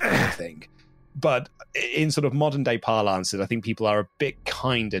see the thing. But in sort of modern day parlances, I think people are a bit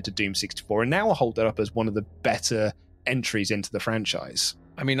kinder to Doom 64 and now hold it up as one of the better entries into the franchise.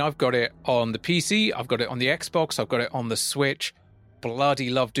 I mean, I've got it on the PC, I've got it on the Xbox, I've got it on the Switch. Bloody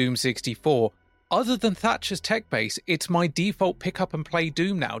love Doom 64. Other than Thatcher's Tech Base, it's my default pick up and play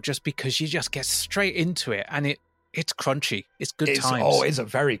Doom now, just because you just get straight into it and it's crunchy. It's good times. Oh, it's a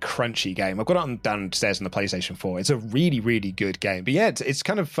very crunchy game. I've got it on downstairs on the PlayStation 4. It's a really, really good game. But yeah, it's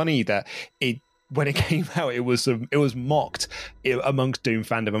kind of funny that when it came out, it was mocked amongst Doom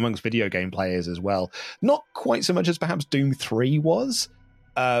fandom, amongst video game players as well. Not quite so much as perhaps Doom 3 was.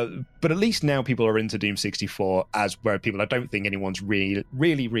 But at least now people are into Doom 64 I don't think anyone's really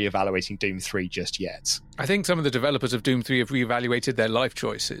reevaluating Doom 3 just yet. I think some of the developers of Doom 3 have reevaluated their life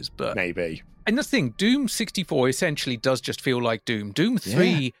choices, but maybe. And the thing, Doom 64 essentially does just feel like Doom. Doom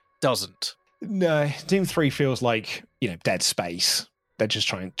 3 doesn't. No, Doom 3 feels like, Dead Space. They're just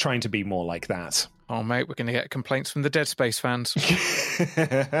trying to be more like that. Oh, mate, we're going to get complaints from the Dead Space fans.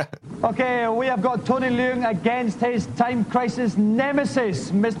 Okay, we have got Tony Leung against his Time Crisis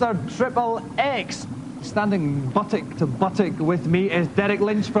nemesis, Mr. Triple X. Standing buttock to buttock with me is Derek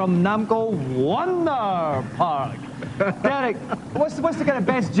Lynch from Namco Wonder Park. Derek, what's the kind of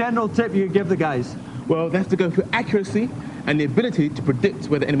best general tip you give the guys? Well, they have to go for accuracy and the ability to predict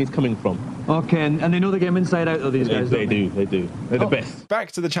where the enemy's coming from. Okay, and they know the game inside out, though, these guys, They do. They're the best.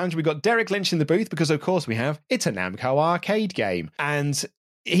 Back to the challenge, we got Derek Lynch in the booth because, of course, it's a Namco arcade game. And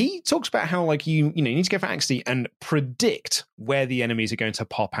he talks about how, you need to go for accuracy and predict where the enemies are going to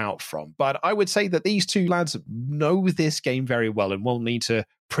pop out from. But I would say that these two lads know this game very well and won't need to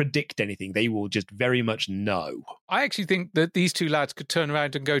predict anything. They will just very much know. I actually think that these two lads could turn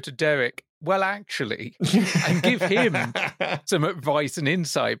around and go to Derek, well, actually, and give him some advice and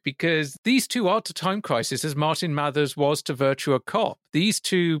insight, because these two are to Time Crisis as Martin Mathers was to Virtua Cop. These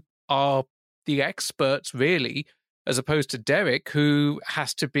two are the experts, really, as opposed to Derek, who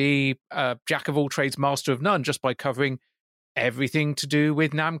has to be a jack of all trades, master of none, just by covering everything to do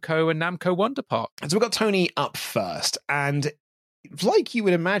with Namco and Namco Wonder Park. So we've got Tony up first, and like you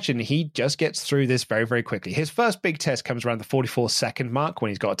would imagine, he just gets through this very, very quickly. His first big test comes around the 44-second mark when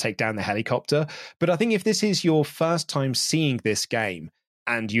he's got to take down the helicopter. But I think if this is your first time seeing this game,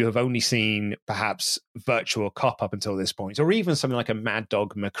 and you have only seen perhaps Virtua Cop up until this point, or even something like a Mad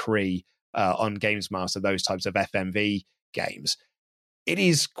Dog McCree on Games Master, those types of FMV games, it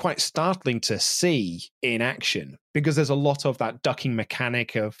is quite startling to see in action, because there's a lot of that ducking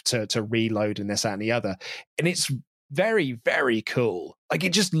mechanic of to reload and this, that, and the other. And it's very, very cool.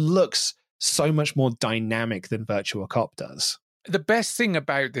 It just looks so much more dynamic than Virtua Cop does. The best thing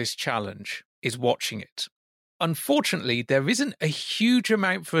about this challenge is watching it. Unfortunately, there isn't a huge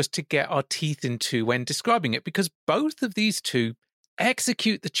amount for us to get our teeth into when describing it, because both of these two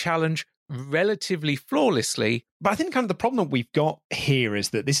execute the challenge relatively flawlessly. But I think kind of the problem that we've got here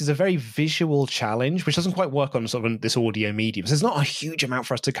is that this is a very visual challenge, which doesn't quite work on sort of this audio medium. So there's not a huge amount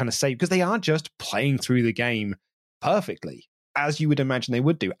for us to kind of say, because they are just playing through the game perfectly, as you would imagine they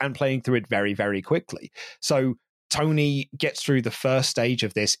would do, and playing through it very, very quickly. So Tony gets through the first stage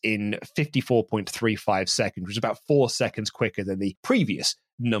of this in 54.35 seconds, which is about 4 seconds quicker than the previous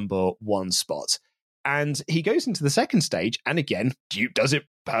number one spot. And he goes into the second stage, and again, Duke does it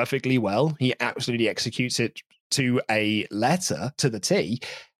perfectly well. He absolutely executes it to a letter, to the T.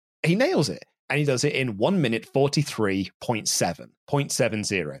 He nails it. And he does it in 1 minute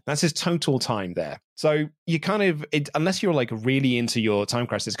 43.70. That's his total time there. So you kind of, unless you're really into your Time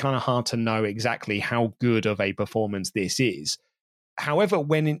Crisis, it's kind of hard to know exactly how good of a performance this is. However,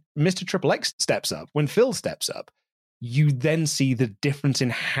 when Mr. Triple X steps up, when Phil steps up, you then see the difference in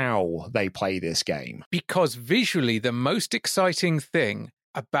how they play this game. Because visually, the most exciting thing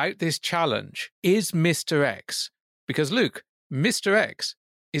about this challenge is Mr. X. Because Luke, Mr. X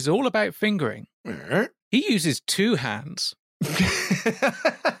is all about fingering. He uses two hands.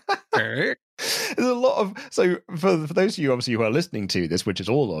 There's a lot of... So for those of you, obviously, who are listening to this, which is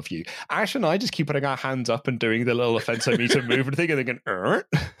all of you, Ash and I just keep putting our hands up and doing the little offensometer movement thing, and then going...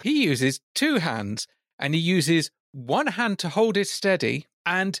 He uses two hands, and he uses one hand to hold it steady,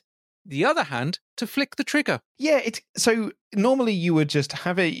 and the other hand to flick the trigger. Yeah, so normally you would just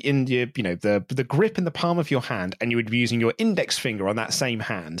have it in your, the grip in the palm of your hand, and you would be using your index finger on that same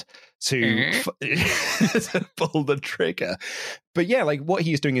hand to pull the trigger. But yeah, like what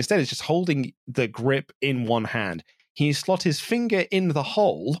he's doing instead is just holding the grip in one hand. He slot his finger in the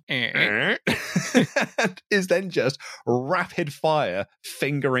hole and is then just rapid fire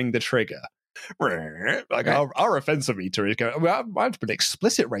fingering the trigger. Like our offensive meter is going. I might put an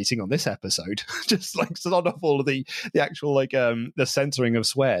explicit rating on this episode. Just like sort off all of the actual the censoring of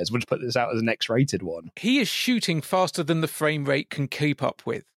swears. We'll just put this out as an X-rated one. He is shooting faster than the frame rate can keep up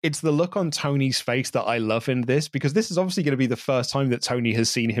with. It's the look on Tony's face that I love in this, because this is obviously going to be the first time that Tony has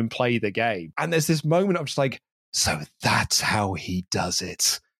seen him play the game, and there's this moment of just like, so that's how he does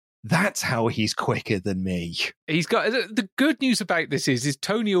it. That's how he's quicker than me. He's got the good news about this is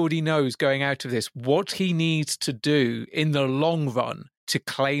Tony already knows going out of this what he needs to do in the long run to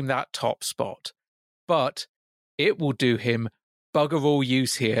claim that top spot. But it will do him bugger all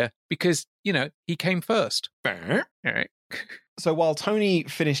use here because, he came first. So while Tony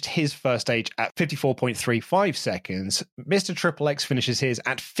finished his first stage at 54.35 seconds, Mr. Triple X finishes his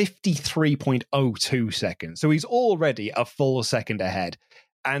at 53.02 seconds. So he's already a full second ahead.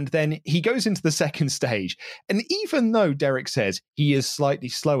 And then he goes into the second stage. And even though Derek says he is slightly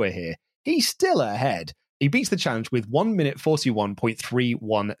slower here, he's still ahead. He beats the challenge with 1 minute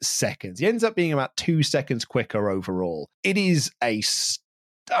 41.31 seconds. He ends up being about 2 seconds quicker overall. It is a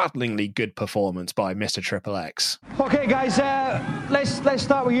startlingly good performance by Mr. Triple X. Okay, guys, let's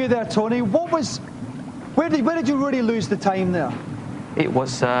start with you there, Tony. Where did you really lose the time there? It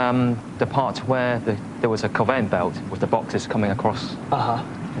was the part where there was a conveyor belt with the boxes coming across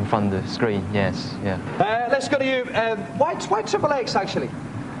in front of the screen. Yes, yeah. Let's go to you. Why Triple X actually?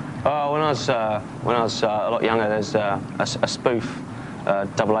 When I was a lot younger, there's a spoof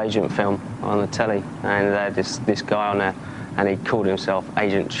double agent film on the telly, and they had this guy on there, and he called himself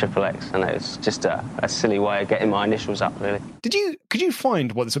Agent Triple X, and it was just a silly way of getting my initials up, really. Could you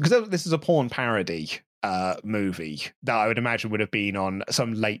find what this was? Because this is a porn parody movie that I would imagine would have been on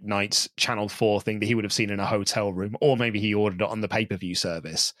some late night Channel 4 thing that he would have seen in a hotel room, or maybe he ordered it on the pay-per-view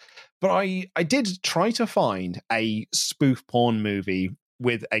service. But I did try to find a spoof porn movie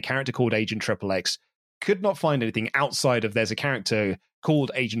with a character called Agent Triple X. Could not find anything outside of there's a character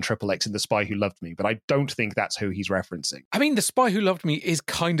called Agent Triple X in The Spy Who Loved Me, but I don't think that's who he's referencing. I mean, The Spy Who Loved Me is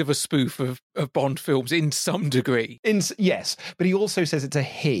kind of a spoof of Bond films in some degree. Yes, but he also says it's a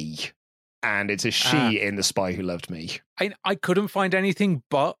he. And it's a she in The Spy Who Loved Me. I couldn't find anything,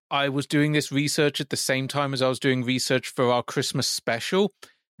 but I was doing this research at the same time as I was doing research for our Christmas special.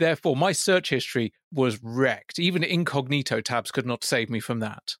 Therefore, my search history was wrecked. Even incognito tabs could not save me from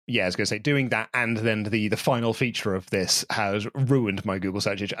that. Yeah, I was going to say, doing that and then the final feature of this has ruined my Google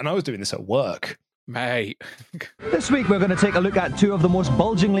search history. And I was doing this at work. Mate. This week we're going to take a look at two of the most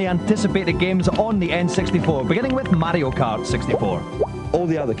bulgingly anticipated games on the N64, beginning with Mario Kart 64. All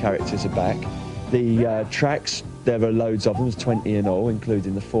the other characters are back. The tracks, there are loads of them, there's 20 in all,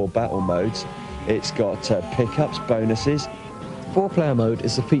 including the 4 battle modes. It's got pickups, bonuses. 4-player mode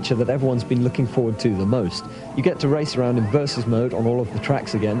is the feature that everyone's been looking forward to the most. You get to race around in versus mode on all of the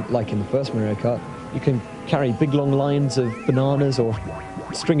tracks again, like in the first Mario Kart. You can carry big long lines of bananas or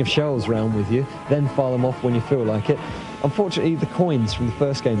string of shells around with you, then fire them off when you feel like it. Unfortunately, the coins from the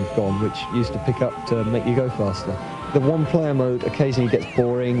first game have gone, which you used to pick up to make you go faster. The 1-player mode occasionally gets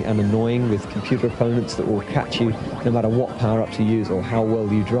boring and annoying with computer opponents that will catch you no matter what power-ups you use or how well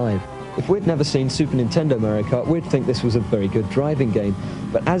you drive. If we'd never seen Super Nintendo Mario Kart, we'd think this was a very good driving game.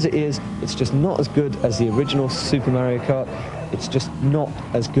 But as it is, it's just not as good as the original Super Mario Kart. It's just not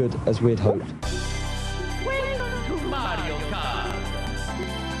as good as we'd hoped. Welcome to Mario Kart.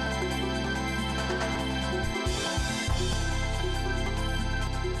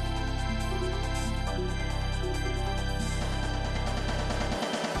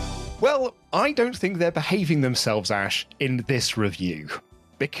 Well, I don't think they're behaving themselves, Ash, in this review.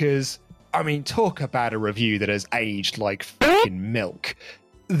 Because, I mean, talk about a review that has aged like fucking milk.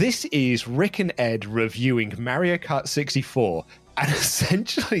 This is Rick and Ed reviewing Mario Kart 64, and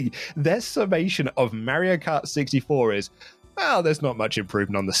essentially their summation of Mario Kart 64 is, well, there's not much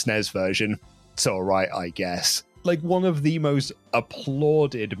improvement on the SNES version. It's alright, I guess. Like, one of the most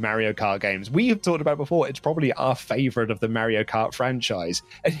applauded Mario Kart games. We have talked about before, it's probably our favourite of the Mario Kart franchise.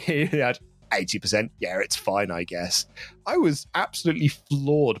 And here you had 80%, yeah, it's fine, I guess. I was absolutely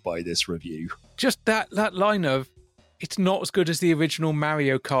floored by this review. Just that line of, it's not as good as the original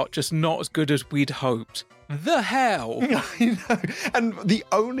Mario Kart, just not as good as we'd hoped. the hell? I know. And the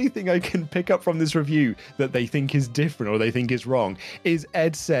only thing I can pick up from this review that they think is different or they think is wrong is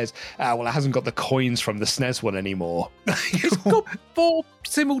Ed says, well, it hasn't got the coins from the SNES one anymore. It's got 4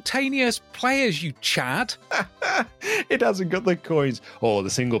 simultaneous players, you Chad. It hasn't got the coins. Oh, the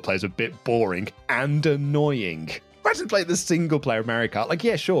single player's a bit boring and annoying. Imagine playing the single player of Mario Kart. Like,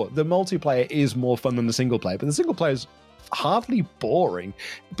 yeah, sure, the multiplayer is more fun than the single player, but the single player is hardly boring,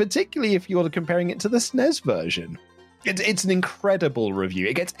 particularly if you're comparing it to the SNES version. It's an incredible review.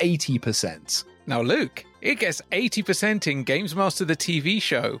 It gets 80%. Now, Luke, it gets 80% in Games Master the TV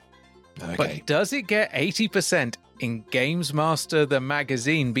show. Okay. But does it get 80% in Games Master the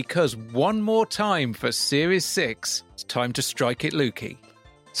magazine? Because one more time for Series 6, it's time to strike it, Lukey.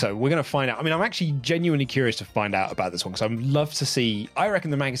 So we're going to find out. I mean, I'm actually genuinely curious to find out about this one because I'd love to see. I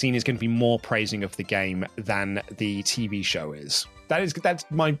reckon the magazine is going to be more praising of the game than the TV show is. That's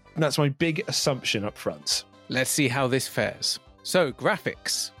my big assumption up front. Let's see how this fares. So,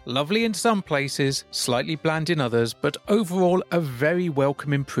 graphics. Lovely in some places, slightly bland in others, but overall a very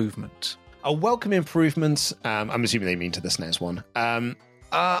welcome improvement. A welcome improvement. I'm assuming they mean to the SNES one.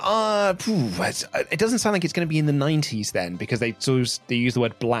 It doesn't sound like it's going to be in the 90s then, because they use the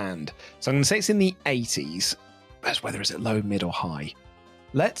word bland. So I'm going to say it's in the 80s. That's whether is it low, mid, or high.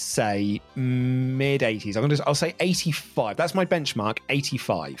 Let's say mid 80s. I'll say 85. That's my benchmark.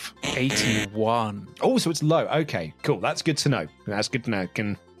 85. 81. Oh, so it's low. Okay, cool. That's good to know. That's good to know.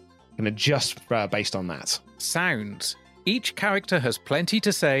 Can adjust based on that. Sounds. Each character has plenty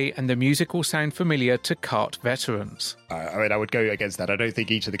to say, and the music will sound familiar to kart veterans. I would go against that. I don't think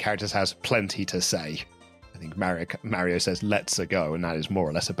each of the characters has plenty to say. I think Mario says, let's go, and that is more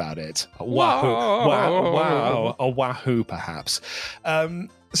or less about it. Wow. A wahoo, perhaps.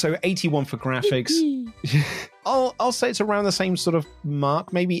 So 81 for graphics. I'll say it's around the same sort of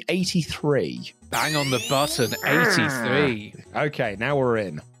mark, maybe 83. Bang on the button, 83. Okay, now we're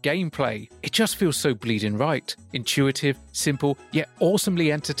in. Gameplay. It just feels so bleeding right. Intuitive, simple, yet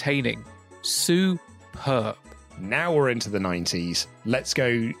awesomely entertaining. Superb. Now we're into the 90s. Let's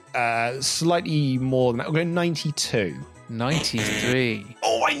go slightly more than that. We're going 92. 93.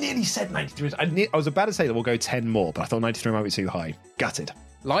 Oh, I nearly said 93. I was about to say that we'll go 10 more, but I thought 93 might be too high. Gutted.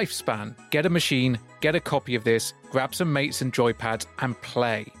 Lifespan. Get a machine, get a copy of this, grab some mates and joypads, and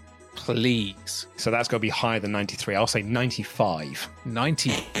play. Please. So that's got to be higher than 93. I'll say 95.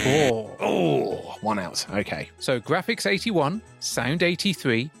 94. Oh, one out. Okay. So graphics 81, sound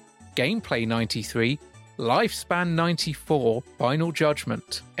 83, gameplay 93, lifespan 94, final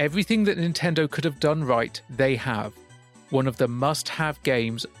judgment. Everything that Nintendo could have done right, they have. One of the must-have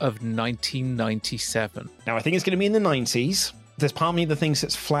games of 1997. Now, I think it's going to be in the 90s. There's part of me that thinks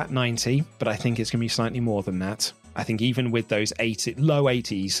it's flat 90, but I think it's going to be slightly more than that. I think even with those low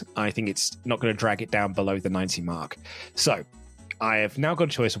 80s, I think it's not going to drag it down below the 90 mark. So I have now got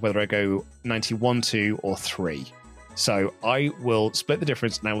a choice of whether I go 91, 2, or 3. So I will split the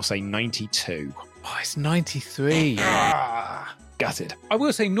difference and I will say 92. Oh, it's 93. Gutted. I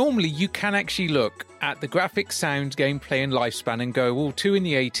will say normally you can actually look at the graphics, sound, gameplay, and lifespan and go, well, 2 in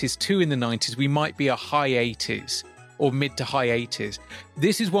the 80s, 2 in the 90s. We might be a high 80s. Or mid to high 80s.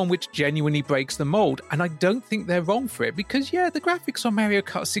 This is one which genuinely breaks the mold, and I don't think they're wrong for it, because yeah, the graphics on Mario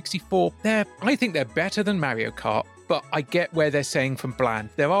Kart 64, I think they're better than Mario Kart, but I get where they're saying from bland.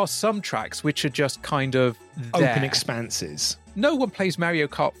 There are some tracks which are just kind of there. Open expanses. No one plays Mario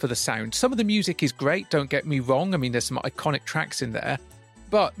Kart for the sound. Some of the music is great, don't get me wrong. I mean, there's some iconic tracks in there,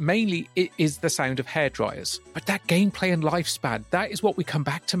 but mainly it is the sound of hairdryers. But that gameplay and lifespan, that is what we come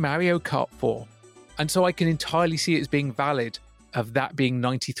back to Mario Kart for. And so I can entirely see it as being valid, of that being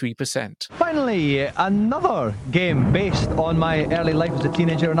 93%. Finally, another game based on my early life as a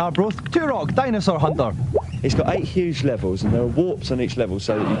teenager in Arbroath, Turok Dinosaur Hunter. It's got 8 huge levels, and there are warps on each level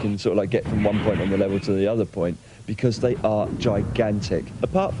so that you can sort of like get from one point on the level to the other point, because they are gigantic.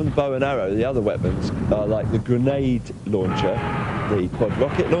 Apart from the bow and arrow, the other weapons are like the grenade launcher, the quad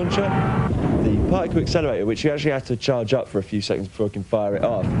rocket launcher, the particle accelerator, which you actually have to charge up for a few seconds before you can fire it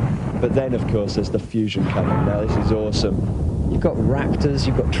off. But then, of course, there's the fusion coming. Now, this is awesome. You've got raptors,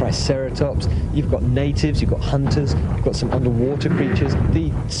 you've got triceratops, you've got natives, you've got hunters, you've got some underwater creatures.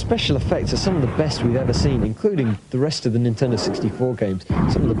 The special effects are some of the best we've ever seen, including the rest of the Nintendo 64 games.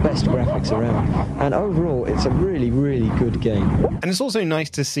 Some of the best graphics around. And overall, it's a really, really good game. And it's also nice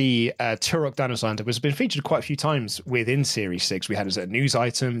to see Turok Dinosaur Hunter, which has been featured quite a few times within Series 6. We had it as a news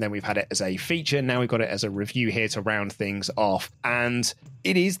item, then we've had it as a feature, now we've got it as a review here to round things off. And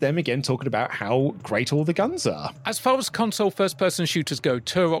it is them again talking about how great all the guns are. As far as console first-person shooters go,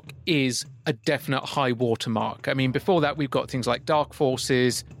 Turok is a definite high watermark. I mean, before that, we've got things like Dark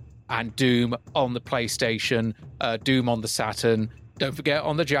Forces, and Doom on the PlayStation, Doom on the Saturn. Don't forget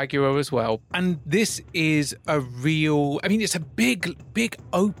on the Jaguar as well. And this is a real... I mean, it's a big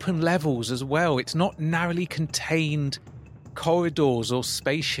open levels as well. It's not narrowly contained corridors or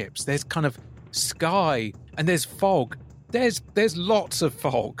spaceships. There's kind of sky and there's fog. There's lots of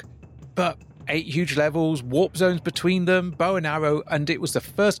fog. But 8 huge levels, warp zones between them, bow and arrow. And it was the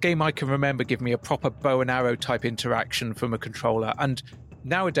first game I can remember giving me a proper bow and arrow type interaction from a controller. And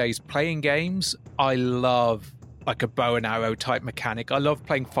nowadays, playing games, I love... like a bow and arrow type mechanic. I love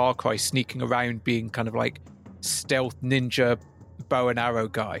playing Far Cry, sneaking around, being kind of like stealth ninja bow and arrow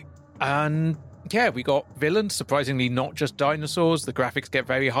guy. And yeah, we got villains, surprisingly not just dinosaurs. The graphics get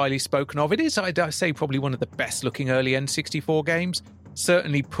very highly spoken of. It is, I'd say, probably one of the best looking early N64 games.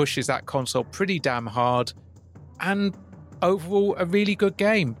 Certainly pushes that console pretty damn hard. And overall, a really good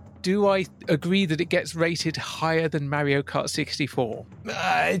game. Do I agree that it gets rated higher than Mario Kart 64?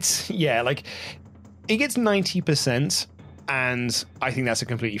 It gets 90%, and I think that's a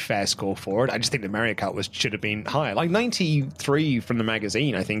completely fair score for it. I just think that Mario Kart should have been higher. Like 93 from the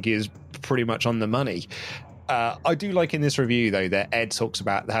magazine, I think, is pretty much on the money. I do like in this review, though, that Ed talks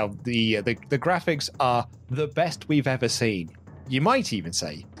about how the graphics are the best we've ever seen. You might even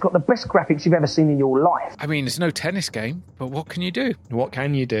say. It's got the best graphics you've ever seen in your life. I mean, it's no tennis game, but what can you do? What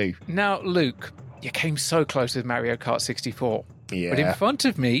can you do? Now, Luke, you came so close with Mario Kart 64. Yeah. But in front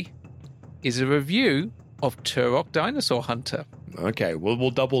of me is a review of Turok Dinosaur Hunter. Okay,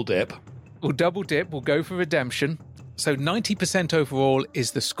 we'll double dip. We'll go for redemption. So 90% overall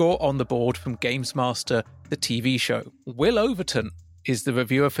is the score on the board from Games Master, the TV show. Will Overton is the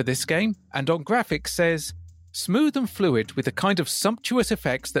reviewer for this game, and on graphics says, smooth and fluid with a kind of sumptuous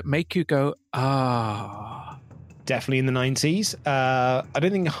effects that make you go, ah. Definitely in the 90s. I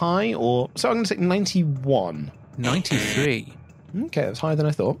don't think high or... So I'm going to say 91. 93. Okay, that's higher than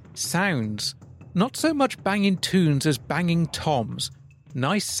I thought. Sounds. Not so much banging tunes as banging toms.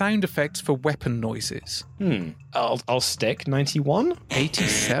 Nice sound effects for weapon noises. I'll stick 91.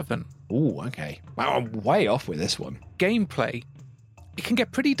 87. Ooh, okay. Wow, I'm way off with this one. Gameplay. It can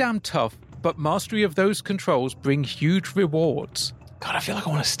get pretty damn tough, but mastery of those controls bring huge rewards. God, I feel like I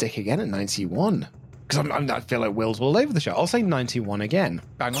want to stick again at 91. Because I feel like Will's all over the show. I'll say 91 again.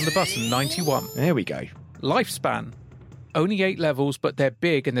 Bang on the button, 91. There we go. Lifespan. Only 8 levels, but they're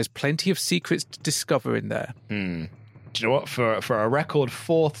big and there's plenty of secrets to discover in there. Do you know what? For a record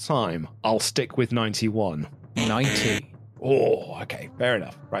 4th time, I'll stick with 91. 90. Oh, okay. Fair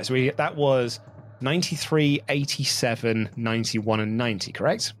enough. Right, so that was 93, 87, 91, and 90,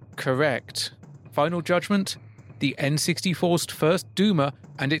 correct? Correct. Final judgment? The N64's first Doomer,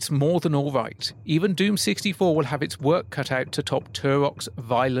 and it's more than all right. Even Doom 64 will have its work cut out to top Turok's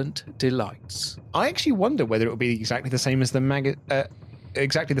violent delights. I actually wonder whether it will be exactly the same as the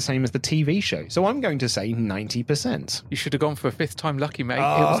TV show. So I'm going to say 90%. You should have gone for a 5th time lucky, mate. It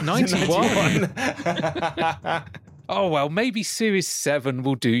was 91. Oh, well, maybe Series 7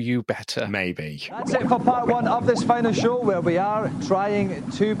 will do you better. Maybe. That's it for part 1 of this final show, where we are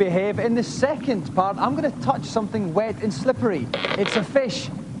trying to behave. In the second part, I'm going to touch something wet and slippery. It's a fish,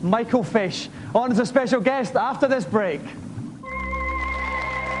 Michael Fish. On as a special guest after this break.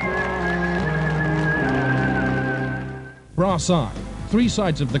 Brass eye. 3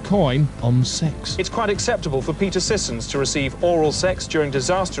 sides of the coin on sex. It's quite acceptable for Peter Sissons to receive oral sex during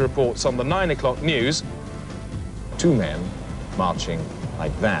disaster reports on the 9 o'clock news. 2 men marching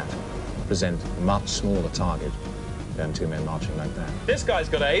like that present a much smaller target than 2 men marching like that. This guy's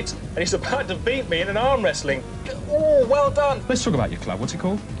got AIDS, and he's about to beat me in an arm wrestling. Oh, well done. Let's talk about your club. What's it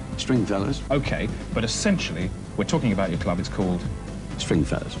called? Stringfellas. Okay, but essentially, we're talking about your club. It's called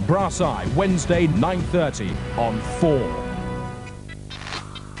Stringfellas. Brass Eye, Wednesday, 9:30 on 4.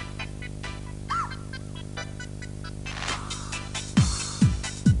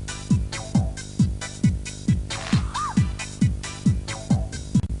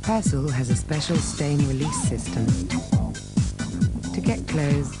 Persil has a special stain release system to get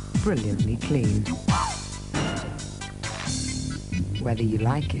clothes brilliantly clean. Whether you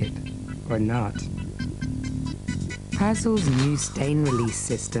like it or not. Persil's new stain release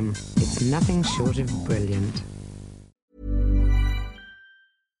system. It's nothing short of brilliant.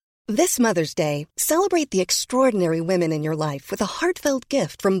 This Mother's Day, celebrate the extraordinary women in your life with a heartfelt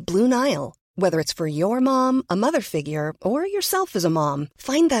gift from Blue Nile. Whether it's for your mom, a mother figure, or yourself as a mom,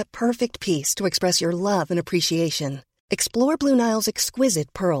 find that perfect piece to express your love and appreciation. Explore Blue Nile's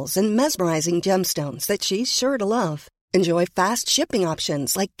exquisite pearls and mesmerizing gemstones that she's sure to love. Enjoy fast shipping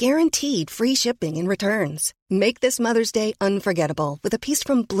options like guaranteed free shipping and returns. Make this Mother's Day unforgettable with a piece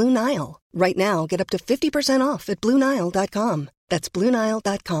from Blue Nile. Right now, get up to 50% off at BlueNile.com. That's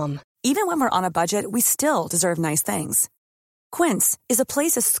BlueNile.com. Even when we're on a budget, we still deserve nice things. Quince is a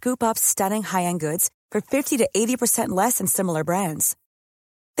place to scoop up stunning high-end goods for 50 to 80% less than similar brands.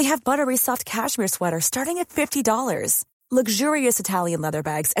 They have buttery soft cashmere sweaters starting at $50, luxurious Italian leather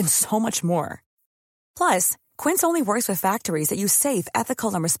bags, and so much more. Plus, Quince only works with factories that use safe,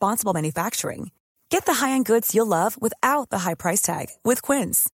 ethical, and responsible manufacturing. Get the high-end goods you'll love without the high price tag with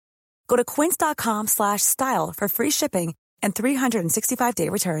Quince. Go to quince.com/style for free shipping and 365-day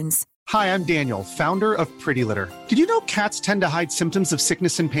returns. Hi, I'm Daniel, founder of Pretty Litter. Did you know cats tend to hide symptoms of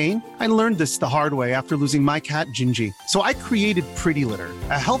sickness and pain? I learned this the hard way after losing my cat, Gingy. So I created Pretty Litter,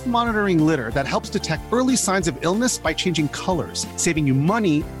 a health monitoring litter that helps detect early signs of illness by changing colors, saving you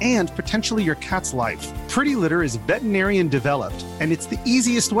money and potentially your cat's life. Pretty Litter is veterinarian developed, and it's the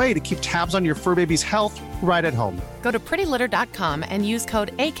easiest way to keep tabs on your fur baby's health right at home. Go to prettylitter.com and use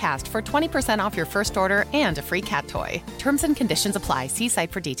code ACAST for 20% off your first order and a free cat toy. Terms and conditions apply. See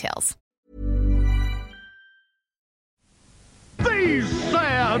site for details. These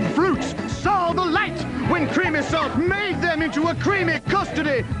sad fruits saw the light when Creamy Salt made them into a creamy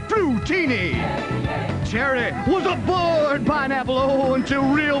custardy fruitini. Cherry was a bored pineapple, until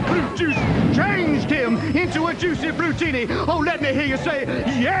real fruit juice changed him into a juicy fruitini. Oh, let me hear you say,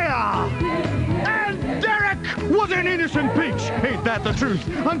 yeah! And Derek was an innocent peach, ain't that the truth?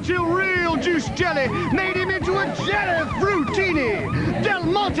 Until real juice jelly made him into a jelly fruitini. Del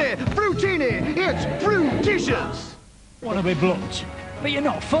Monte fruitini, it's fruiticious. Want to be blunt, but you're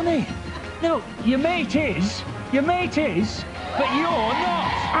not funny. No, your mate is, but you're not.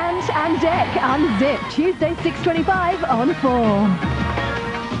 And Deck Unzipped, Tuesday 6:25 on 4.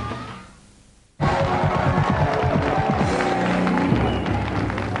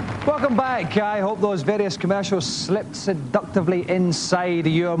 Welcome back. I hope those various commercials slipped seductively inside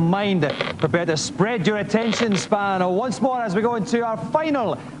your mind. Prepare to spread your attention span once more as we go into our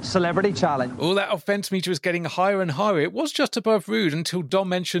final celebrity challenge. Oh, that offence meter is getting higher and higher. It was just above rude until Dom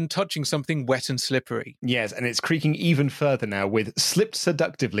mentioned touching something wet and slippery. Yes, and it's creaking even further now with slipped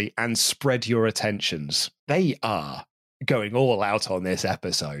seductively and spread your attentions. They are going all out on this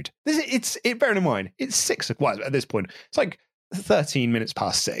episode. Bearing in mind, it's 6 o'clock. Well, at this point, it's like 13 minutes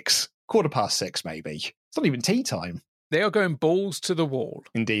past 6, 6:15 maybe. It's not even tea time. They are going balls to the wall.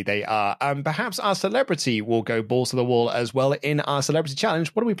 Indeed they are. Perhaps our celebrity will go balls to the wall as well in our celebrity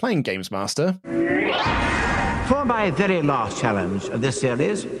challenge. What are we playing, Games Master? For my very last challenge of this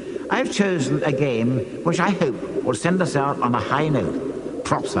series, I've chosen a game which I hope will send us out on a high note.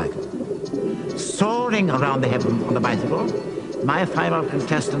 Prop cycle. Soaring around the heaven on the bicycle, my final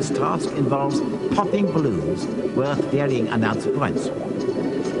contestant's task involves popping balloons worth varying amounts of points.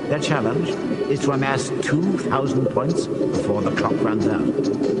 Their challenge is to amass 2,000 points before the clock runs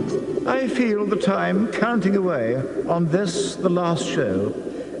out. I feel the time counting away on this, the last show,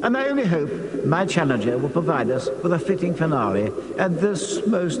 and I only hope my challenger will provide us with a fitting finale at this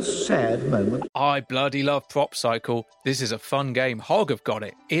most sad moment. I bloody love Prop Cycle. This is a fun game. Hog have got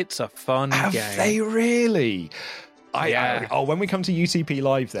it. It's a fun game. Have they really? When we come to UTP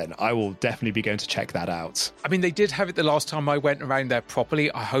Live then, I will definitely be going to check that out. I mean, they did have it the last time I went around there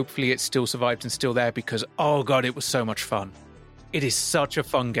properly. Hopefully it still survived and still there because, oh God, it was so much fun. It is such a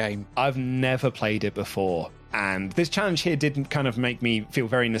fun game. I've never played it before. And this challenge here didn't kind of make me feel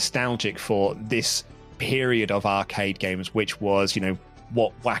very nostalgic for this period of arcade games, which was,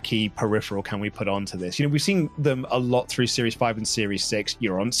 what wacky peripheral can we put onto this? We've seen them a lot through Series 5 and Series 6.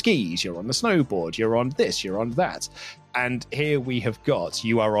 You're on skis, you're on the snowboard, you're on this, you're on that. And here we have got,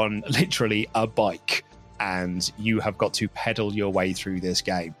 you are on literally a bike and you have got to pedal your way through this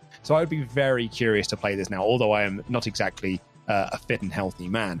game. So I would be very curious to play this now, although I am not exactly a fit and healthy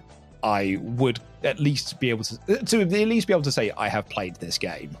man. I would at least be able to say I have played this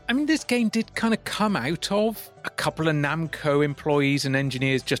game. I mean, this game did kind of come out of a couple of Namco employees and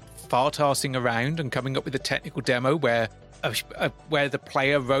engineers just fart-arsing around and coming up with a technical demo where the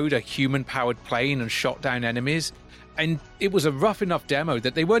player rode a human-powered plane and shot down enemies. And it was a rough enough demo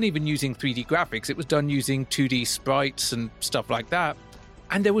that they weren't even using 3D graphics. It was done using 2D sprites and stuff like that.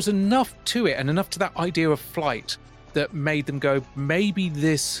 And there was enough to it and enough to that idea of flight that made them go, maybe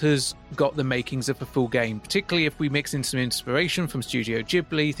this has got the makings of a full game, particularly if we mix in some inspiration from Studio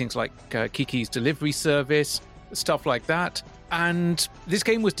Ghibli, things like Kiki's Delivery Service, stuff like that. And this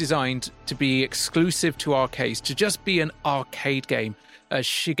game was designed to be exclusive to arcades, to just be an arcade game.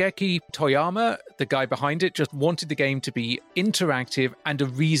 Shigeki Toyama, the guy behind it, just wanted the game to be interactive and a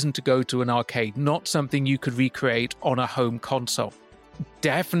reason to go to an arcade, not something you could recreate on a home console.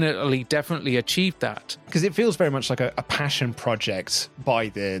 definitely achieved that. Because it feels very much like a passion project by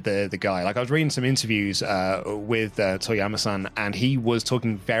the guy. Like, I was reading some interviews with Toyama-san, and he was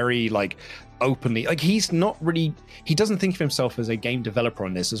talking very, like, openly. Like, he doesn't think of himself as a game developer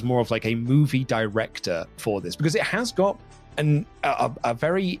on this, as more of like a movie director for this, because it has got a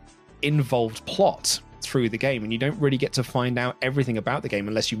very involved plot through the game, and you don't really get to find out everything about the game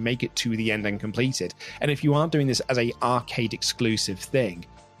unless you make it to the end and complete it. And if you are doing this as a arcade exclusive thing,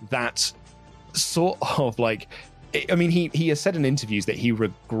 that sort of like, I mean, he has said in interviews that he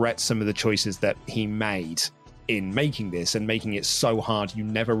regrets some of the choices that he made in making this and making it so hard you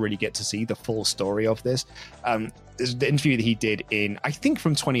never really get to see the full story of this. There's the interview that he did in, I think,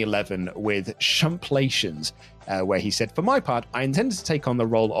 from 2011 with Shumplations, where he said, "For my part, I intended to take on the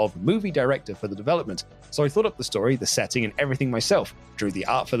role of movie director for the development. So I thought up the story, the setting, and everything myself, drew the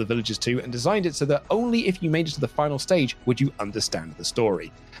art for the villagers too, and designed it so that only if you made it to the final stage would you understand the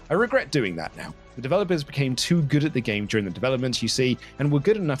story. I regret doing that now. The developers became too good at the game during the development, you see, and were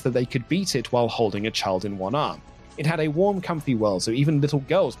good enough that they could beat it while holding a child in one arm. It had a warm, comfy world, so even little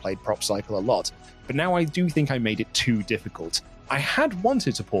girls played Prop Cycle a lot. But now I do think I made it too difficult. I had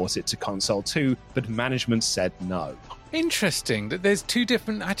wanted to port it to console too, but management said no." Interesting that there's two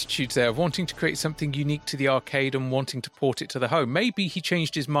different attitudes there of wanting to create something unique to the arcade and wanting to port it to the home. Maybe he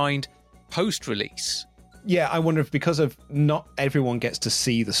changed his mind post-release. Yeah, I wonder if because of not everyone gets to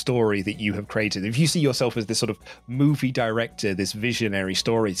see the story that you have created, if you see yourself as this sort of movie director, this visionary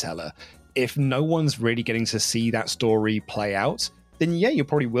storyteller, if no one's really getting to see that story play out, then yeah, you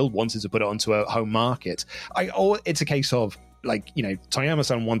probably will want to put it onto a home market. It's a case of, like, you know,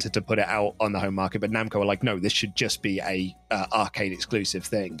 Toyama-san wanted to put it out on the home market, but Namco were like, no, this should just be a arcade exclusive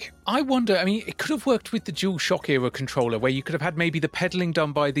thing. I wonder, I mean, it could have worked with the DualShock era controller, where you could have had maybe the pedaling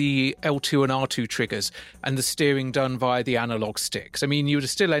done by the L2 and R2 triggers and the steering done via the analog sticks. I mean, you would have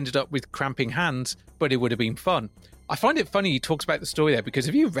still ended up with cramping hands, but it would have been fun. I find it funny he talks about the story there, because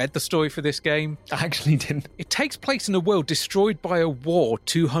have you read the story for this game? I actually didn't. It takes place in a world destroyed by a war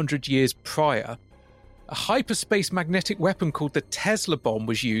 200 years prior. A hyperspace magnetic weapon called the Tesla bomb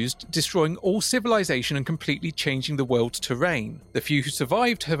was used, destroying all civilization and completely changing the world's terrain. The few who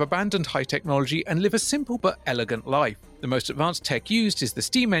survived have abandoned high technology and live a simple but elegant life. The most advanced tech used is the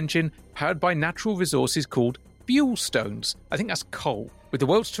steam engine, powered by natural resources called fuel stones. I think that's coal. With the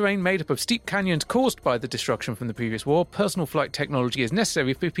world's terrain made up of steep canyons caused by the destruction from the previous war, personal flight technology is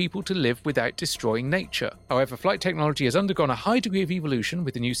necessary for people to live without destroying nature. However, flight technology has undergone a high degree of evolution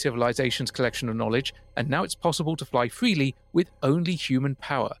with the new civilization's collection of knowledge, and now it's possible to fly freely with only human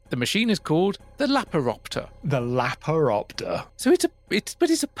power. The machine is called the Laparopter. The Laparopter. So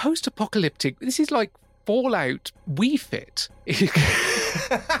it's a post-apocalyptic. This is like Fallout Wii Fit.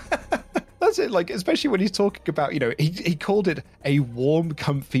 That's it, like, especially when he's talking about, you know, he called it a warm,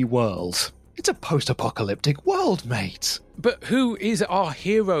 comfy world. It's a post-apocalyptic world, mate. But who is our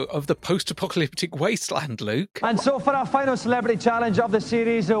hero of the post-apocalyptic wasteland, Luke? And so for our final celebrity challenge of the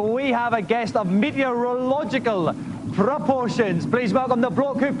series, we have a guest of meteorological proportions. Please welcome the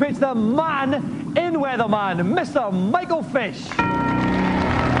bloke who puts the man in Weatherman, Mr. Michael Fish.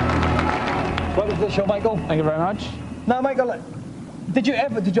 Welcome to the show, Michael. Thank you very much. Now, Michael, did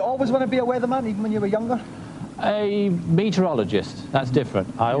you always want to be a weatherman, even when you were younger? A meteorologist, that's different.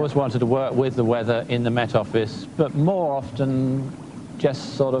 I always wanted to work with the weather in the Met Office, but more often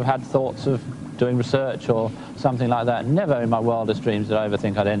just sort of had thoughts of doing research or something like that. Never in my wildest dreams did I ever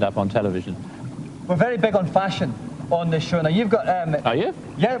think I'd end up on television. We're very big on fashion on this show. Now, you've got... Are you?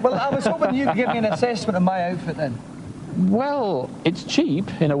 Yeah, well, I was hoping you could give me an assessment of my outfit then. Well, it's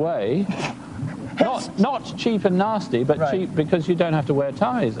cheap in a way. Not cheap and nasty, but right. Cheap because you don't have to wear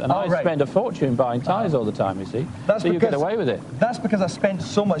ties. And I spend a fortune buying ties all the time, you see. So you get away with it. That's because I spent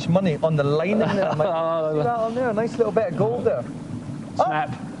so much money on the lining there. See that on there? A nice little bit of gold there. Snap.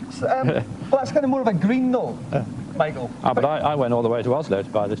 Well, that's kind of more of a green though, Michael. But I went all the way to Oslo to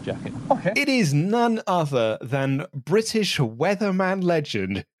buy this jacket. Okay. It is none other than British weatherman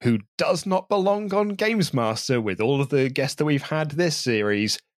legend who does not belong on Games Master with all of the guests that we've had this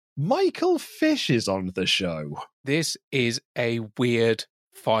series. Michael Fish is on the show. This is a weird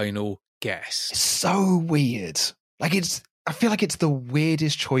final guess. It's so weird. I feel like it's the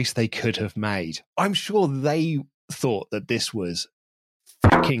weirdest choice they could have made. I'm sure they thought that this was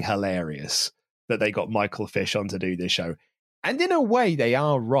fucking hilarious that they got Michael Fish on to do this show. And in a way, they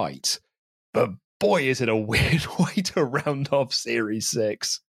are right. But boy, is it a weird way to round off Series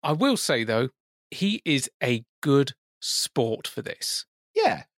 6. I will say, though, he is a good sport for this.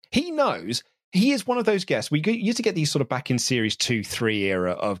 Yeah. He knows He is one of those guests. We used to get these sort of back in Series 2, 3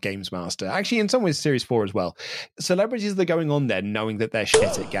 era of Games Master. Actually, in some ways, Series 4 as well. Celebrities that are going on there knowing that they're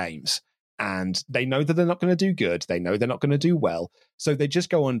shit at games. And they know that they're not going to do good. They know they're not going to do well. So they just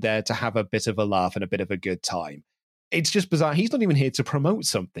go on there to have a bit of a laugh and a bit of a good time. It's just bizarre. He's not even here to promote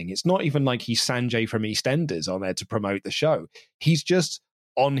something. It's not even like he's Sanjay from EastEnders on there to promote the show. He's just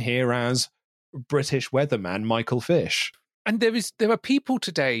on here as British weatherman Michael Fish. And there are people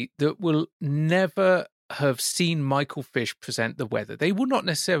today that will never have seen Michael Fish present the weather. They will not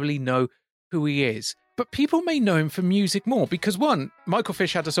necessarily know who he is. But people may know him for music more because, one, Michael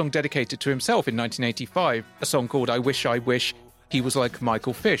Fish had a song dedicated to himself in 1985, a song called I Wish He Was Like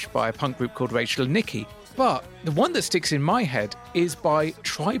Michael Fish by a punk group called Rachel and Nikki. But the one that sticks in my head is by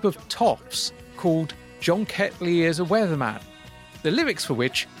Tribe of Toffs called John Ketley is a Weatherman, the lyrics for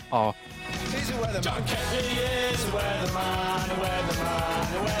which are... He's a weatherman. John Ketley is a weatherman, a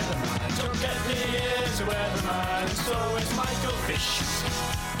weatherman, a weatherman. John Ketley is a weatherman, so is Michael Fish.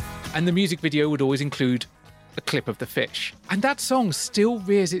 And the music video would always include a clip of the fish. And that song still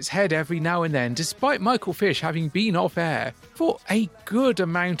rears its head every now and then, despite Michael Fish having been off air for a good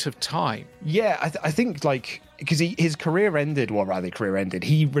amount of time. Yeah, I think, like, because his career ended, well, rather, career ended.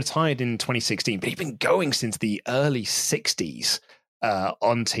 He retired in 2016, but he'd been going since the early 60s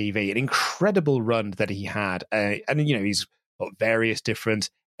on TV. An incredible run that he had. And, you know, he's got various different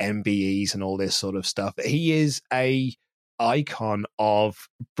MBEs and all this sort of stuff. He is a icon of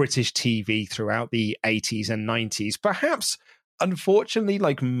British TV throughout the 80s and 90s. Perhaps, unfortunately,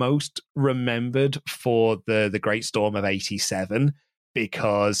 like most remembered for the Great Storm of 87,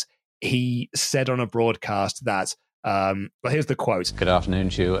 because he said on a broadcast that, well, here's the quote. Good afternoon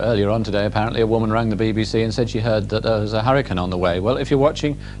to you. Earlier on today, apparently a woman rang the BBC and said she heard that there was a hurricane on the way. Well, if you're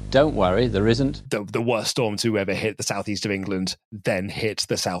watching, don't worry, there isn't. The worst storm to ever hit the southeast of England then hit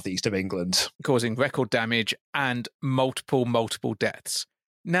the southeast of England, causing record damage and multiple deaths.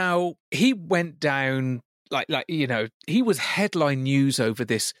 Now, he went down like you know, he was headline news over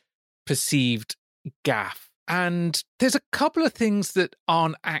this perceived gaffe. And there's a couple of things that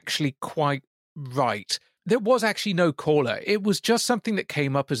aren't actually quite right. There was actually no caller. It was just something that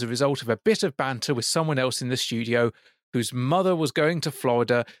came up as a result of a bit of banter with someone else in the studio whose mother was going to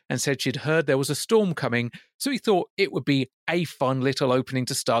Florida and said she'd heard there was a storm coming. So he thought it would be a fun little opening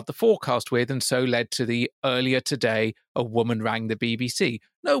to start the forecast with, and so led to the earlier today, a woman rang the BBC.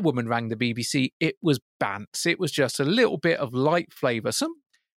 No woman rang the BBC. It was bants. It was just a little bit of light flavour.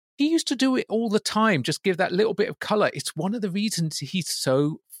 He used to do it all the time, just give that little bit of colour. It's one of the reasons he's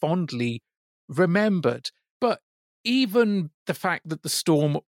so fondly remembered. But even the fact that the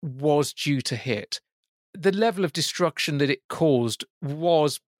storm was due to hit, the level of destruction that it caused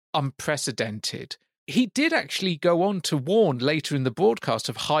was unprecedented. He did actually go on to warn later in the broadcast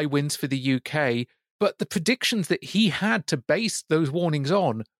of high winds for the UK, but the predictions that he had to base those warnings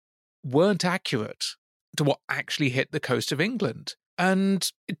on weren't accurate to what actually hit the coast of England.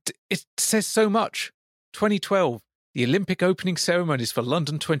 And it says so much. 2012, the Olympic opening ceremonies for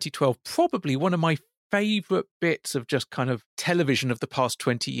London 2012, probably one of my favourite bits of just kind of television of the past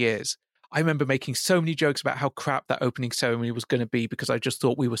 20 years. I remember making so many jokes about how crap that opening ceremony was going to be because I just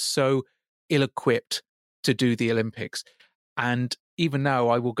thought we were so ill-equipped to do the Olympics. And even now,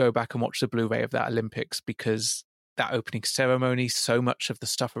 I will go back and watch the Blu-ray of that Olympics because that opening ceremony, so much of the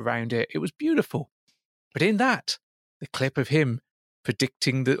stuff around it, it was beautiful. But in that, the clip of him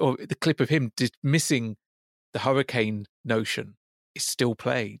predicting the clip of him dismissing the hurricane notion is still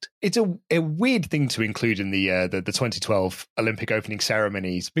played. It's a weird thing to include in the 2012 Olympic opening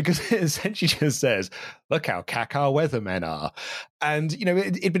ceremonies because it essentially just says, look how cack our weathermen are. And, you know,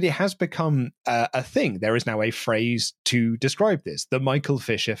 but it has become a thing. There is now a phrase to describe this, the Michael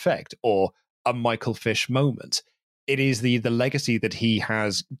Fish effect, or a Michael Fish moment. It is the legacy that he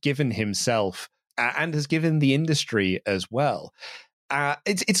has given himself and has given the industry as well.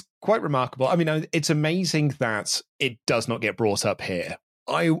 It's quite remarkable. I mean, it's amazing that it does not get brought up here.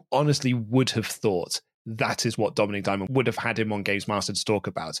 I honestly would have thought that is what Dominic Diamond would have had him on Games Master to talk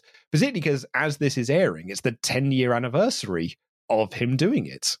about, particularly because as this is airing, it's the 10-year anniversary of him doing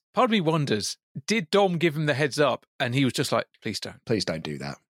it. Part of me wonders, did Dom give him the heads up and he was just like, please don't. Please don't do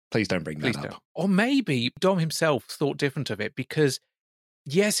that. Please don't bring that up. Or maybe Dom himself thought different of it because,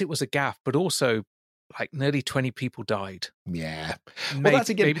 yes, it was a gaffe, but also like nearly 20 people died. Yeah.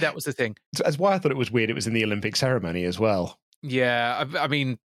 Maybe that was the thing. That's why I thought it was weird it was in the Olympic ceremony as well. Yeah, I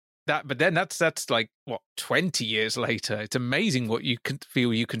mean, but then that's like, what, 20 years later? It's amazing what you can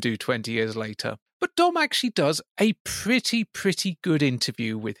feel you can do 20 years later. But Dom actually does a pretty good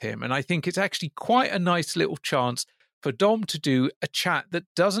interview with him. And I think it's actually quite a nice little chance for Dom to do a chat that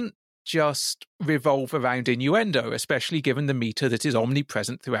doesn't just revolve around innuendo, especially given the meter that is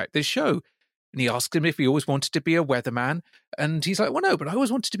omnipresent throughout this show. And he asked him if he always wanted to be a weatherman. And he's like, well, no, but I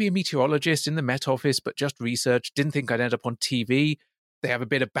always wanted to be a meteorologist in the Met Office, but just research. Didn't think I'd end up on TV. They have a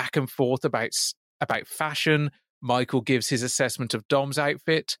bit of back and forth about fashion. Michael gives his assessment of Dom's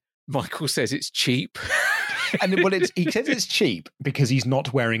outfit. Michael says it's cheap. And he says it's cheap because he's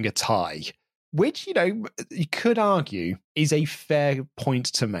not wearing a tie, which, you could argue is a fair point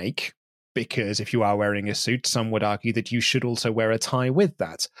to make. Because if you are wearing a suit, some would argue that you should also wear a tie with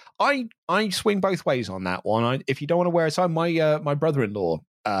that. I swing both ways on that one. If you don't want to wear a tie, my brother-in-law,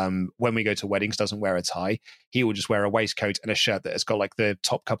 when we go to weddings, doesn't wear a tie. He will just wear a waistcoat and a shirt that has got like the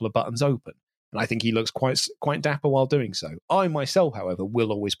top couple of buttons open. And I think he looks quite dapper while doing so. I myself, however,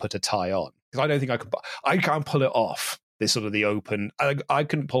 will always put a tie on because I don't think I can't pull it off. This sort of the open. I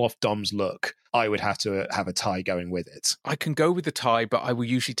couldn't pull off Dom's look. I would have to have a tie going with it. I can go with the tie, but I will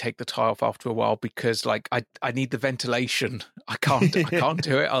usually take the tie off after a while because, like, I need the ventilation. I can't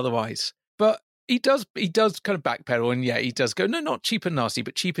do it otherwise. But he does kind of backpedal, and yeah, he does go, no, not cheap and nasty,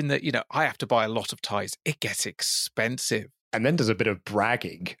 but cheap in that, I have to buy a lot of ties. It gets expensive. And then does a bit of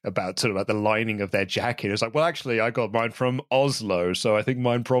bragging about the lining of their jacket. It's like, well, actually, I got mine from Oslo, so I think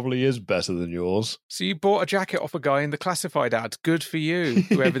mine probably is better than yours. So you bought a jacket off a guy in the classified ad. Good for you.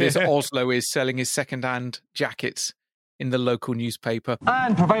 Whoever this Oslo is selling his second-hand jackets in the local newspaper.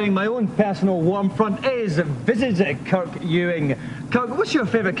 And providing my own personal warm front is Visit Kirk Ewing. Kirk, what's your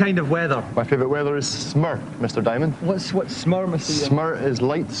favourite kind of weather? My favourite weather is smur, Mr. Diamond. What's smur, Mr. Smur is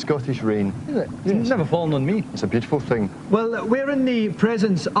light Scottish rain. Is it? It's never fallen on me. It's a beautiful thing. Well, we're in the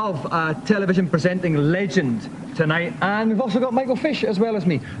presence of a television presenting legend tonight, and we've also got Michael Fish as well as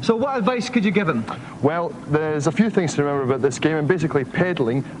me. So what advice could you give him? Well, there's a few things to remember about this game, and basically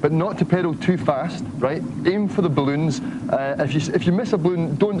pedalling, but not to pedal too fast, right? Aim for the balloons. If you miss a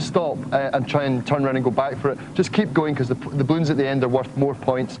balloon, don't stop and try and turn around and go back for it. Just keep going because the balloons at the end are worth more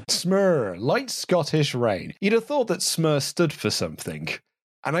points. Smur, light Scottish rain. You'd have thought that Smur stood for something.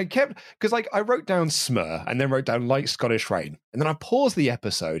 And I kept, because I wrote down Smur and then wrote down light Scottish rain. And then I paused the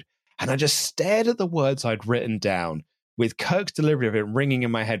episode and I just stared at the words I'd written down with Kirk's delivery of it ringing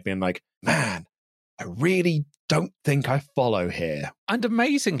in my head, being like, man, I really don't think I follow here. And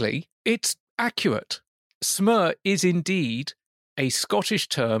amazingly, it's accurate. Smur is indeed a Scottish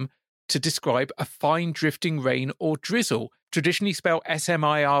term to describe a fine drifting rain or drizzle, traditionally spelled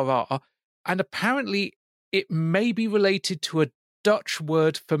S-M-I-R-R, and apparently it may be related to a Dutch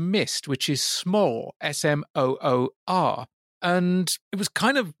word for mist, which is smoor, S-M-O-O-R. And it was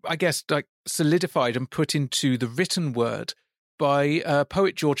kind of, I guess, like solidified and put into the written word by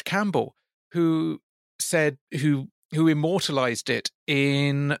poet George Campbell, who immortalised it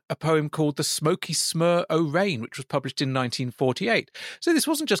in a poem called The Smoky Smur o' Rain, which was published in 1948. So this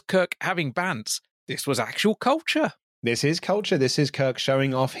wasn't just Kirk having bants, this was actual culture. This is culture. This is Kirk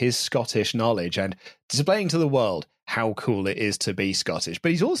showing off his Scottish knowledge and displaying to the world how cool it is to be Scottish.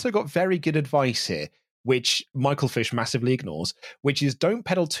 But he's also got very good advice here, which Michael Fish massively ignores, which is don't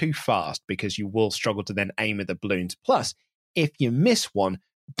pedal too fast because you will struggle to then aim at the balloons. Plus, if you miss one,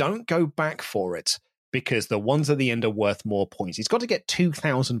 don't go back for it, because the ones at the end are worth more points. He's got to get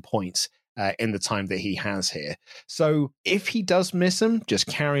 2,000 points in the time that he has here. So if he does miss them, just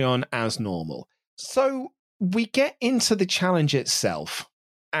carry on as normal. So we get into the challenge itself,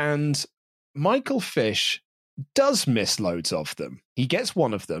 and Michael Fish does miss loads of them. He gets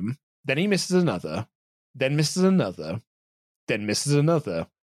one of them, then he misses another, then misses another, then misses another.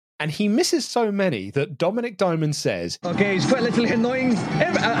 And he misses so many that Dominic Diamond says, okay, he's quite literally annoying,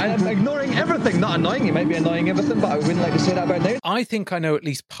 ignoring everything. Not annoying, he might be annoying everything, but I wouldn't like to say that about now. I think I know at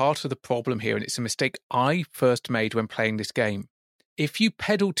least part of the problem here, and it's a mistake I first made when playing this game. If you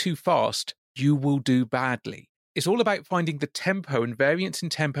pedal too fast, you will do badly. It's all about finding the tempo and variance in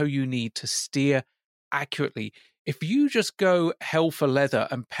tempo you need to steer accurately. If you just go hell for leather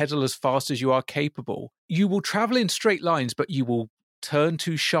and pedal as fast as you are capable, you will travel in straight lines, but you will turn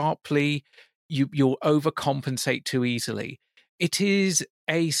too sharply, you'll overcompensate too easily. It is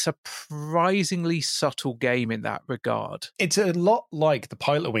a surprisingly subtle game in that regard. It's a lot like the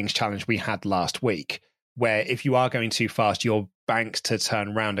Pilot Wings challenge we had last week, where if you are going too fast, your banks to turn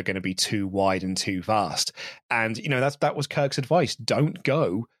around are going to be too wide and too vast. And, that was Kirk's advice. Don't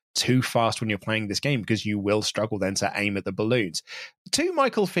go too fast when you're playing this game because you will struggle then to aim at the balloons. To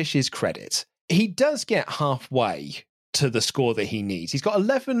Michael Fish's credit, he does get halfway to the score that he needs. He's got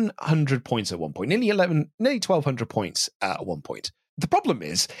 1,100 points at one point, nearly 1,200 points at one point. The problem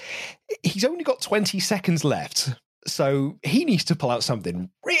is he's only got 20 seconds left. So he needs to pull out something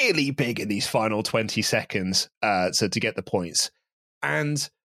really big in these final 20 seconds to get the points. And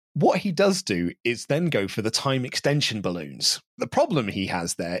What he does do is then go for the time extension balloons. The problem he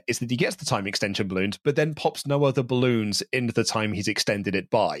has there is that he gets the time extension balloons, but then pops no other balloons into the time he's extended it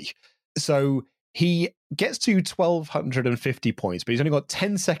by. So he gets to 1,250 points, but he's only got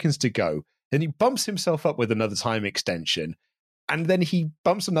 10 seconds to go. Then he bumps himself up with another time extension, and then he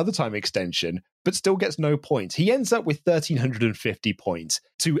bumps another time extension, but still gets no points. He ends up with 1,350 points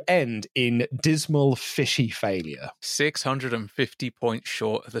to end in dismal, fishy failure. 650 points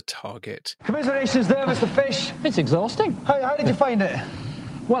short of the target. Commiserations there, Mr. Fish. It's exhausting. How did you find it?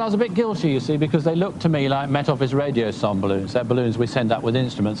 Well, I was a bit guilty, you see, because they look to me like Met Office radio song balloons. They're balloons we send up with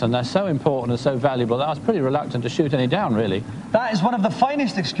instruments, and they're so important and so valuable that I was pretty reluctant to shoot any down, really. That is one of the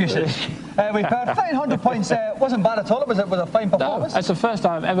finest excuses we've heard. 1,500 points wasn't bad at all. It was a fine performance. No, it's the first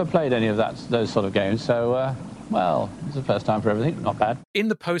time I've ever played any of those sort of games, so, well, it's the first time for everything. Not bad. In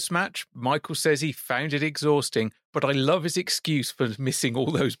the post-match, Michael says he found it exhausting, but I love his excuse for missing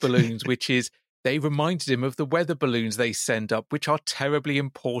all those balloons, which is they reminded him of the weather balloons they send up, which are terribly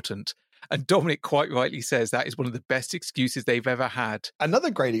important. And Dominic quite rightly says that is one of the best excuses they've ever had. Another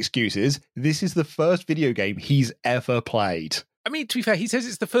great excuse is this is the first video game he's ever played. I mean, to be fair, he says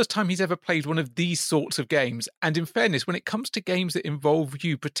it's the first time he's ever played one of these sorts of games. And in fairness, when it comes to games that involve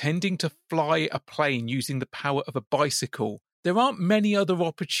you pretending to fly a plane using the power of a bicycle, there aren't many other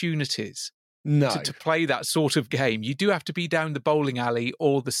opportunities. No. To play that sort of game. You do have to be down the bowling alley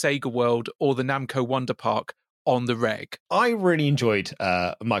or the Sega World or the Namco Wonder Park on the reg. I really enjoyed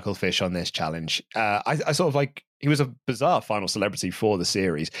Michael Fish on this challenge. I sort of like, he was a bizarre final celebrity for the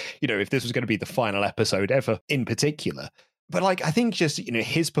series. You know, if this was going to be the final episode ever in particular. But like, I think just, you know,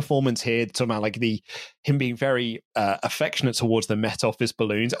 his performance here, talking about like him being very affectionate towards the Met Office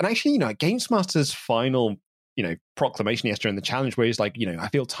balloons. And actually, you know, Games Master's final, you know, proclamation yesterday in the challenge where he's like, you know, I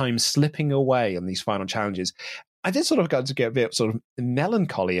feel time slipping away on these final challenges. I did sort of got to get a bit sort of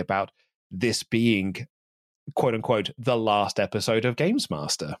melancholy about this being, quote unquote, the last episode of Games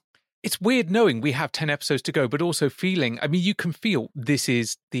Master. It's weird knowing we have 10 episodes to go, but also feeling, I mean, you can feel this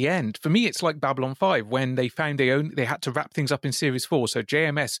is the end. For me, it's like Babylon 5 when they found they had to wrap things up in Series 4. So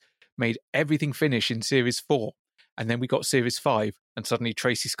JMS made everything finish in Series 4. And then we got Series 5, and suddenly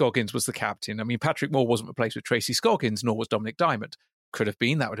Tracy Scoggins was the captain. I mean, Patrick Moore wasn't replaced with Tracy Scoggins, nor was Dominic Diamond. Could have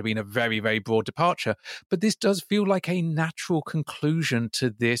been. That would have been a very, very broad departure. But this does feel like a natural conclusion to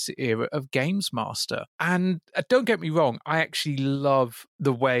this era of Games Master. And don't get me wrong, I actually love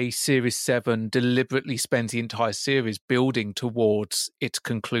the way Series 7 deliberately spends the entire series building towards its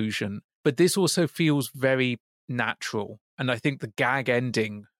conclusion. But this also feels very natural. And I think the gag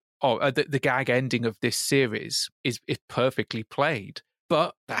ending the gag ending of this series is perfectly played.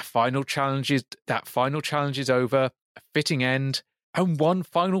 But that final challenge is over, a fitting end, and one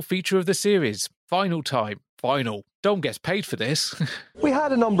final feature of the series. Final time. Final. Dom gets paid for this. We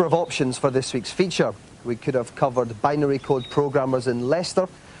had a number of options for this week's feature. We could have covered binary code programmers in Leicester,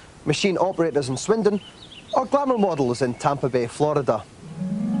 machine operators in Swindon, or glamour models in Tampa Bay, Florida.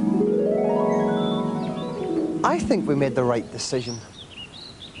 I think we made the right decision.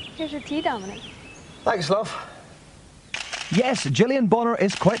 Here's your tea, Dominic. Thanks, love. Yes, Gillian Bonner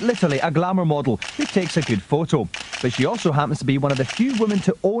is quite literally a glamour model who takes a good photo. But she also happens to be one of the few women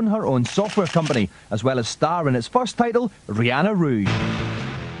to own her own software company, as well as star in its first title, Rihanna Rouge.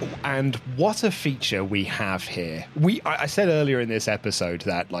 And what a feature we have here. I said earlier in this episode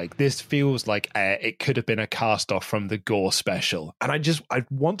that like this feels like it could have been a cast-off from the Gore special. And I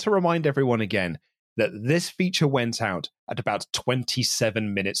want to remind everyone again that this feature went out at about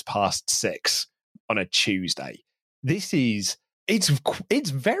 27 minutes past 6 on a Tuesday. It's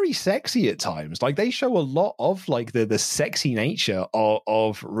very sexy at times. Like they show a lot of like the sexy nature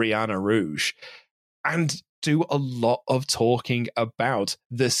of Rihanna Rouge and do a lot of talking about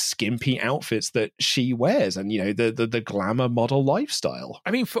the skimpy outfits that she wears and, you know, the glamour model lifestyle.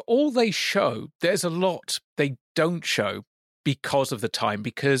 I mean, for all they show, there's a lot they don't show because of the time,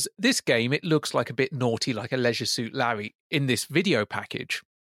 because this game, it looks like a bit naughty, like a Leisure Suit Larry in this video package.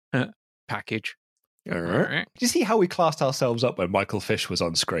 Package. All right. Do you see how we classed ourselves up when Michael Fish was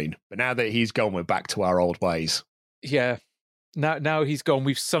on screen? But now that he's gone, we're back to our old ways. Yeah. Now he's gone.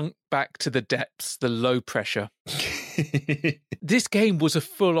 We've sunk back to the depths, the low pressure. This game was a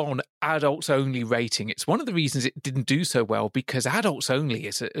full-on adults-only rating. It's one of the reasons it didn't do so well, because adults-only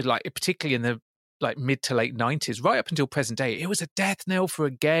is like, particularly in the like mid to late 90s, right up until present day, it was a death knell for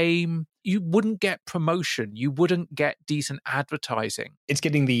a game. You wouldn't get promotion. You wouldn't get decent advertising. It's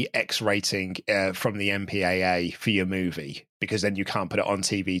getting the X rating from the MPAA for your movie, because then you can't put it on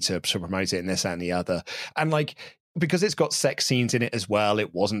TV to promote it and this, that, and the other. And like, because it's got sex scenes in it as well,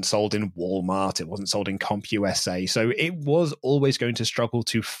 it wasn't sold in Walmart, it wasn't sold in CompUSA, so it was always going to struggle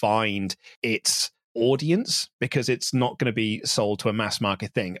to find its audience because it's not going to be sold to a mass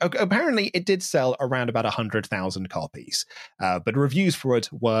market thing. Apparently, it did sell around about 100,000 copies, but reviews for it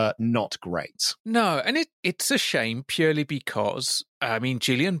were not great. No, and it's a shame purely because,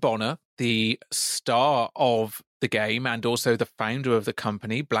 Gillian Bonner, the star of the game and also the founder of the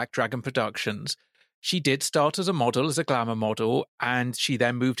company, Black Dragon Productions, she did start as a model, as a glamour model, and she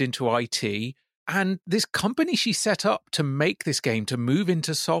then moved into IT. And this company she set up to make this game, to move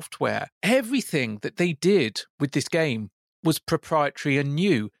into software, everything that they did with this game was proprietary and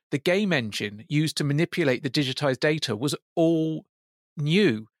new. The game engine used to manipulate the digitized data was all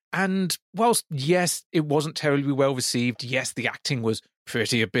new. And whilst, yes, it wasn't terribly well received, yes, the acting was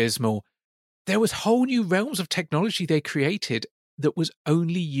pretty abysmal, there was whole new realms of technology they created that was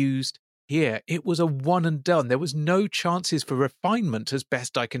only used here. It was a one and done. There was no chances for refinement, as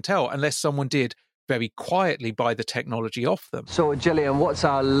best I can tell, unless someone did very quietly buy the technology off them. So, Gillian, what's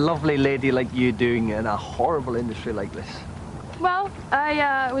a lovely lady like you doing in a horrible industry like this? Well,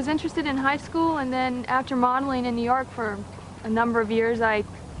 I was interested in high school, and then after modeling in New York for a number of years, I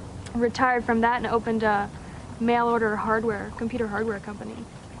retired from that and opened a mail-order computer hardware company.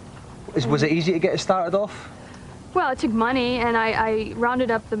 Was it easy to get it started off? Well, it took money, and I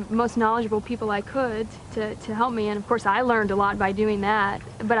rounded up the most knowledgeable people I could to help me. And, of course, I learned a lot by doing that.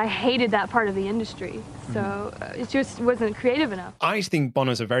 But I hated that part of the industry. So it just wasn't creative enough. I think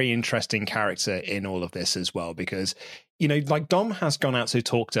Bonner's a very interesting character in all of this as well because, like Dom has gone out to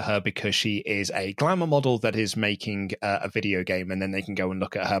talk to her because she is a glamour model that is making a video game, and then they can go and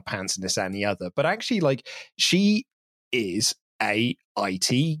look at her pants and this, that, and the other. But actually, she is a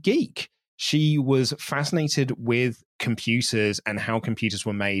IT geek. She was fascinated with computers and how computers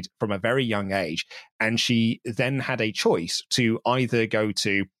were made from a very young age. And she then had a choice to either go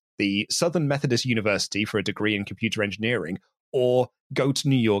to the Southern Methodist University for a degree in computer engineering or go to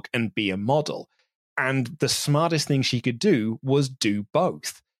New York and be a model. And the smartest thing she could do was do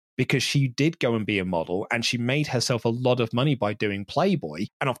both, because she did go and be a model and she made herself a lot of money by doing Playboy.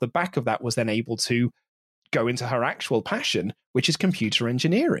 And off the back of that was then able to go into her actual passion, which is computer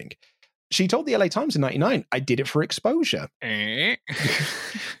engineering. She told the LA Times in 1999, I did it for exposure.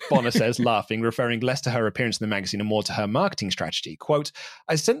 Bonner says, laughing, referring less to her appearance in the magazine and more to her marketing strategy. Quote,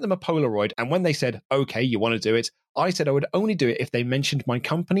 I sent them a Polaroid, and when they said, okay, you want to do it, I said I would only do it if they mentioned my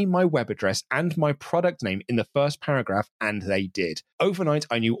company, my web address, and my product name in the first paragraph, and they did. Overnight,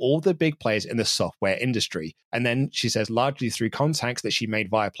 I knew all the big players in the software industry. And then, she says, largely through contacts that she made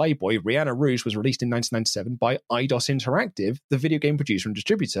via Playboy, Rihanna Rouge was released in 1997 by Eidos Interactive, the video game producer and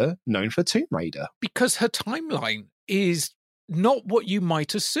distributor known for Tomb Raider. Because her timeline is not what you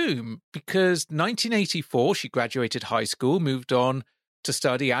might assume, because 1984, she graduated high school, moved on to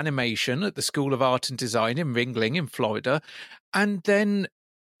study animation at the School of Art and Design in Ringling in Florida. And then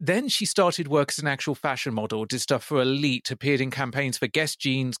she started work as an actual fashion model, did stuff for Elite, appeared in campaigns for Guess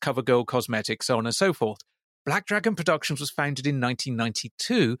Jeans, CoverGirl Cosmetics, so on and so forth. Black Dragon Productions was founded in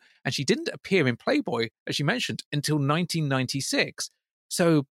 1992, and she didn't appear in Playboy, as you mentioned, until 1996.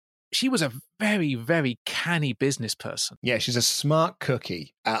 So she was a very, very canny business person. Yeah, she's a smart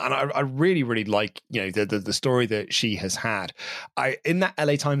cookie. And I really, really like, the story that she has had. In that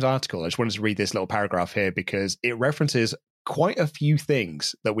LA Times article, I just wanted to read this little paragraph here because it references quite a few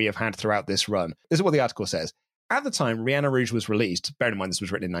things that we have had throughout this run. This is what the article says. At the time Rihanna Rouge was released, bear in mind this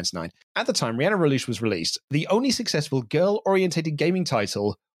was written in 1999, at the time Rihanna Rouge was released, the only successful girl-orientated gaming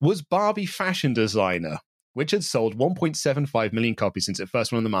title was Barbie Fashion Designer, which had sold 1.75 million copies since it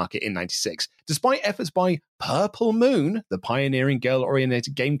first went on the market in 96. Despite efforts by Purple Moon, the pioneering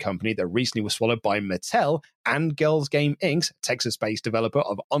girl-oriented game company that recently was swallowed by Mattel, and Girls Game Inc., Texas-based developer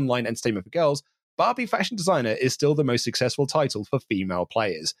of online entertainment for girls, Barbie Fashion Designer is still the most successful title for female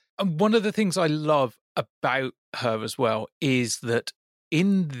players. And one of the things I love about her as well is that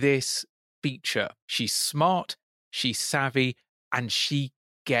in this feature, she's smart, she's savvy, and she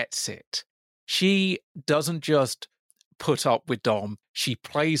gets it. She doesn't just put up with Dom. She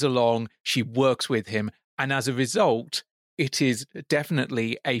plays along, she works with him, and as a result, it is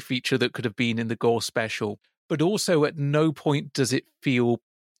definitely a feature that could have been in the Gore special. But also at no point does it feel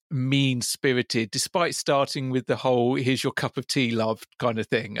mean-spirited, despite starting with the whole here's your cup of tea, love kind of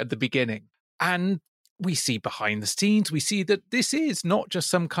thing at the beginning. And we see behind the scenes, we see that this is not just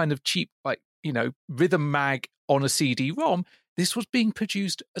some kind of cheap, rhythm mag on a CD-ROM. This was being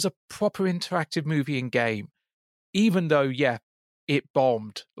produced as a proper interactive movie and game. Even though, it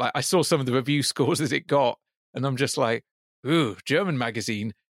bombed. I saw some of the review scores that it got, and I'm just like, ooh, German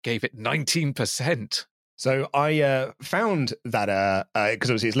magazine gave it 19%. So I found that,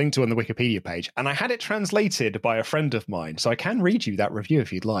 because obviously it's linked to on the Wikipedia page, and I had it translated by a friend of mine, so I can read you that review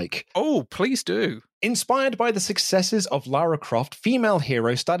if you'd like. Oh, please do. Inspired by the successes of Lara Croft, female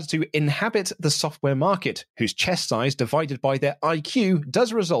heroes started to inhabit the software market, whose chest size divided by their IQ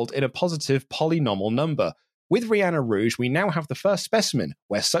does result in a positive polynomial number. With Rihanna Rouge, we now have the first specimen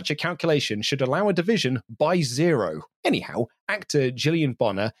where such a calculation should allow a division by 0. Anyhow, actor Gillian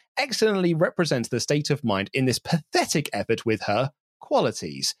Bonner excellently represents the state of mind in this pathetic effort with her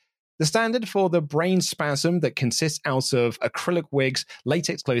qualities. The standard for the brain spasm that consists out of acrylic wigs,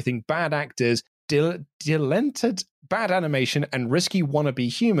 latex clothing, bad actors, delented bad animation and risky wannabe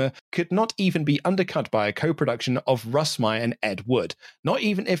humor could not even be undercut by a co-production of Russ Meyer and Ed Wood, not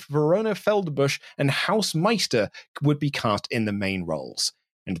even if Verona Feldbush and House Meister would be cast in the main roles.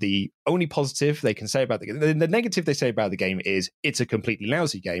 And the only positive they can say about the negative they say about the game is it's a completely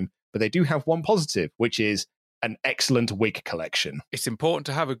lousy game, but they do have one positive, which is an excellent wig collection. It's important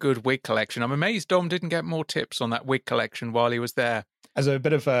to have a good wig collection. I'm amazed Dom didn't get more tips on that wig collection while he was there. As a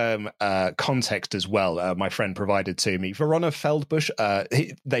bit of context as well, my friend provided to me, Verona Feldbush,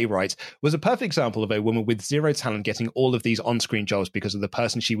 they write, was a perfect example of a woman with zero talent getting all of these on-screen jobs because of the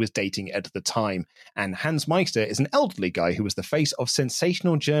person she was dating at the time. And Hans Meister is an elderly guy who was the face of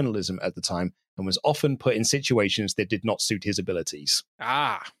sensational journalism at the time and was often put in situations that did not suit his abilities.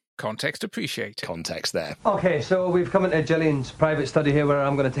 Ah, context appreciated. Context there. Okay, so we've come into Gillian's private study here where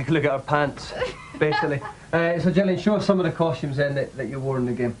I'm going to take a look at her pants, basically. So Gillian, show us some of the costumes then that you wore in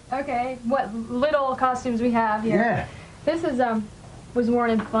the game. Okay, what little costumes we have here. Yeah. This is was worn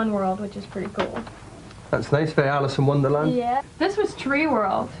in Fun World, which is pretty cool. That's nice, very Alice in Wonderland. Yeah. This was Tree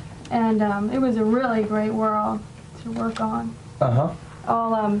World, and it was a really great world to work on. Uh-huh.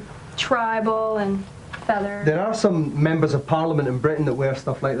 All tribal and feathered. There are some members of Parliament in Britain that wear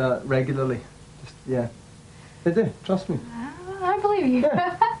stuff like that regularly. Just, yeah. They do, trust me. I believe you.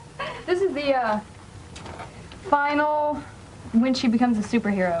 Yeah. This is the final, when she becomes a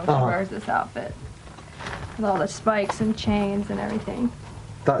superhero, she wears this outfit. With all the spikes and chains and everything.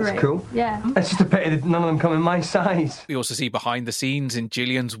 That's Great. cool. Yeah. It's just a pity that none of them come in my size. We also see behind the scenes in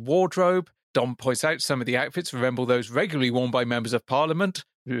Gillian's wardrobe. Dom points out some of the outfits resemble those regularly worn by members of Parliament.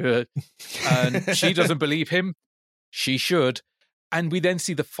 And she doesn't believe him. She should. And we then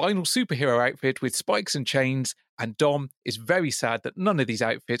see the final superhero outfit with spikes and chains, and Dom is very sad that none of these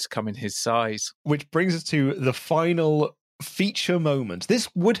outfits come in his size. Which brings us to the final feature moment. This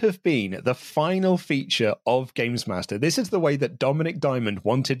would have been the final feature of Games Master. This is the way that Dominic Diamond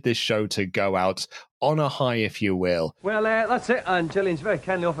wanted this show to go out, on a high, if you will. Well, that's it, and Gillian's very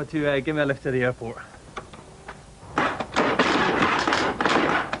kindly offered to give me a lift to the airport.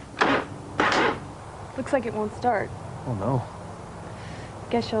 Looks like it won't start. Oh, no.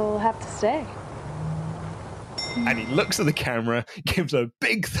 Guess you'll have to stay. And he looks at the camera, gives a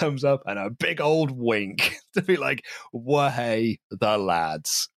big thumbs up and a big old wink to be like, "Wahey, the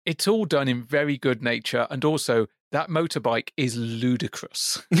lads." It's all done in very good nature, and also that motorbike is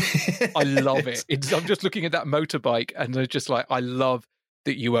ludicrous. I love it. I'm just looking at that motorbike and I'm just like, I love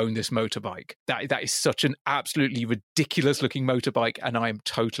that you own this motorbike. That is such an absolutely ridiculous looking motorbike, and I am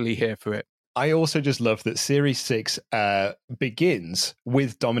totally here for it. I also just love that Series 6 begins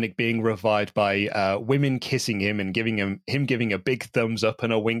with Dominic being revived by women kissing him and giving him giving a big thumbs up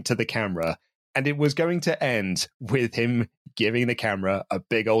and a wink to the camera. And it was going to end with him giving the camera a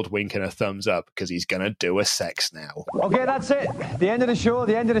big old wink and a thumbs up because he's going to do a sex now. Okay, that's it. The end of the show,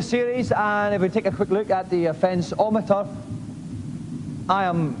 the end of the series. And if we take a quick look at the offence-ometer, I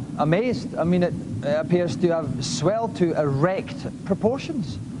am amazed. I mean, it appears to have swelled to erect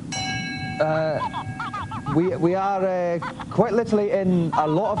proportions. We are quite literally in a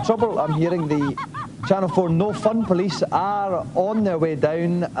lot of trouble. I'm hearing the Channel 4 No Fun police are on their way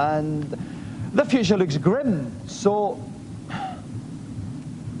down, and the future looks grim. So, I'm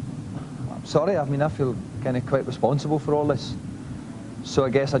sorry, I mean, I feel kind of quite responsible for all this. So I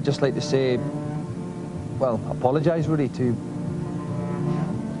guess I'd just like to say, well, apologise really to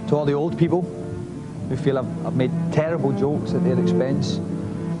all the old people who feel I've made terrible jokes at their expense.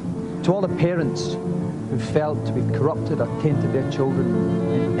 To all the parents who felt to be corrupted or tainted their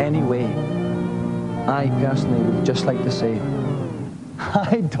children in any way, I personally would just like to say,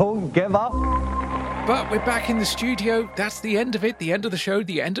 I don't give up. But we're back in the studio. That's the end of it, the end of the show,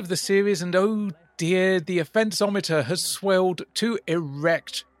 the end of the series, and oh dear, the offensometer has swelled to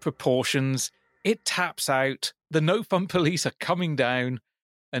erect proportions. It taps out. The No Fun police are coming down,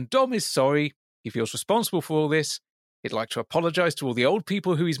 and Dom is sorry. He feels responsible for all this. He'd like to apologise to all the old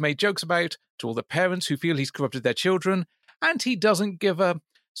people who he's made jokes about, to all the parents who feel he's corrupted their children, and he doesn't give a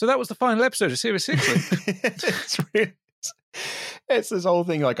So that was the final episode of Series 6. It's this whole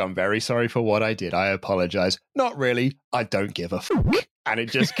thing like, I'm very sorry for what I did. I apologize. Not really. I don't give a fuck. And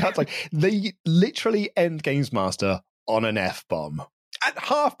it just cuts like they literally end Games Master on an F-bomb at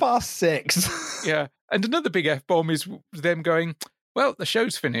 6:30. Yeah. And another big F-bomb is them going, well, the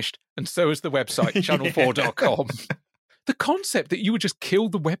show's finished, and so is the website, channel4.com. The concept that you would just kill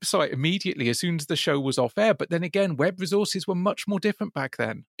the website immediately as soon as the show was off air. But then again, web resources were much more different back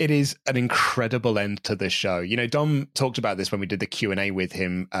then. It is an incredible end to the show. You know, Dom talked about this when we did the Q&A with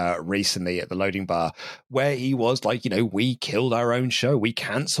him recently at the Loading Bar, where he was like, you know, we killed our own show. We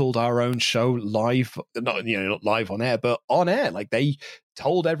cancelled our own show live, not live on air, but on air. Like they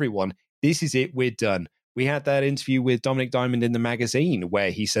told everyone, this is it, we're done. We had that interview with Dominic Diamond in the magazine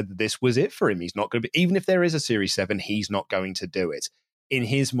where he said that this was it for him. He's not going to be, even if there is a Series 7, he's not going to do it. In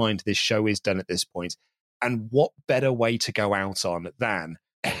his mind, this show is done at this point. And what better way to go out on than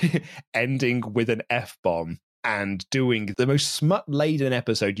ending with an F-bomb and doing the most smut-laden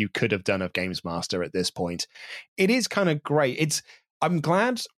episode you could have done of Games Master at this point. It is kind of great. I'm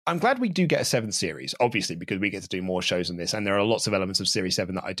glad we do get a 7th series, obviously, because we get to do more shows on this. And there are lots of elements of Series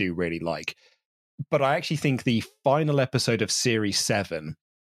 7 that I do really like. But I actually think the final episode of Series 7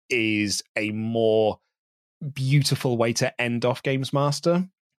 is a more beautiful way to end off Games Master.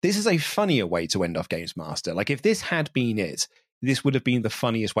 This is a funnier way to end off Games Master. Like, if this had been it, this would have been the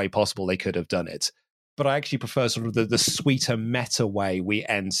funniest way possible they could have done it. But I actually prefer sort of the sweeter meta way we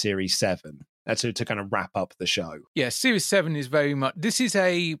end Series 7 to kind of wrap up the show. Yeah, Series 7 is very much...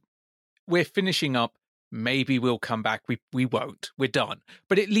 We're finishing up. Maybe we'll come back. We won't. We're done.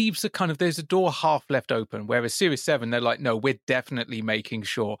 But it leaves there's a door half left open. Whereas Series 7, they're like, no, we're definitely making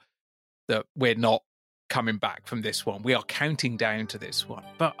sure that we're not coming back from this one. We are counting down to this one.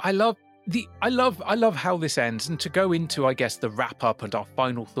 But I love how this ends. And to go into, I guess, the wrap up and our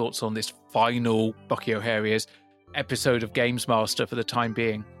final thoughts on this final Bucky O'Haria's episode of Games Master for the time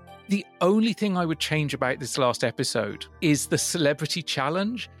being. The only thing I would change about this last episode is the celebrity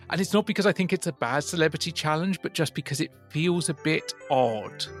challenge. And it's not because I think it's a bad celebrity challenge, but just because it feels a bit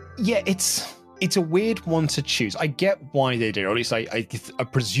odd. Yeah, it's a weird one to choose. I get why they did it, or at least I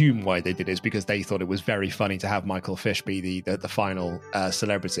presume why they did it is because they thought it was very funny to have Michael Fish be the final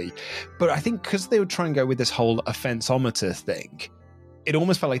celebrity. But I think because they would try and go with this whole offensometer thing, it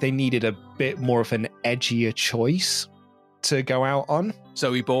almost felt like they needed a bit more of an edgier choice to go out on.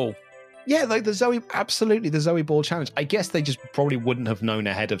 Zoe Ball. Yeah, like the Zoe Ball challenge. I guess they just probably wouldn't have known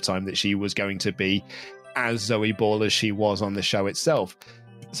ahead of time that she was going to be as Zoe Ball as she was on the show itself.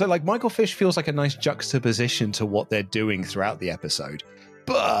 So like Michael Fish feels like a nice juxtaposition to what they're doing throughout the episode.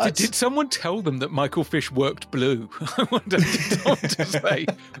 But did someone tell them that Michael Fish worked blue? I wonder, did Tom just say,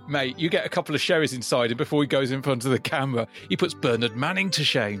 mate, you get a couple of sherries inside, and before he goes in front of the camera, he puts Bernard Manning to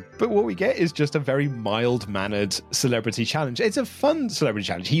shame. But what we get is just a very mild-mannered celebrity challenge. It's a fun celebrity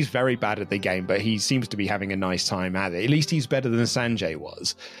challenge. He's very bad at the game, but he seems to be having a nice time at it. At least he's better than Sanjay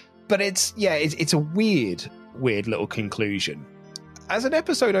was. But it's a weird little conclusion. As an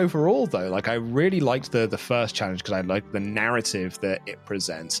episode overall, though, like I really liked the first challenge because I liked the narrative that it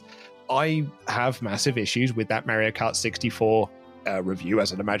presents. I have massive issues with that Mario Kart 64 review,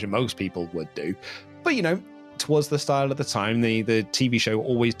 as I'd imagine most people would do. But, you know, 'twas the style of the time. The TV show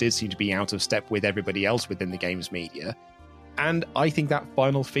always did seem to be out of step with everybody else within the games media. And I think that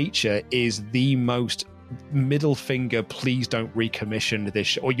final feature is the most middle finger, please don't recommission this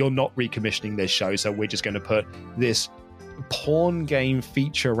show, or you're not recommissioning this show, so we're just going to put this porn game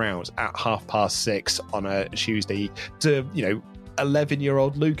feature out at 6:30 on a Tuesday to,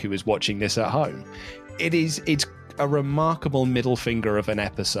 11-year-old Luke who is watching this at home. It's a remarkable middle finger of an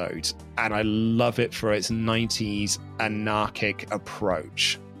episode, and I love it for its 90s anarchic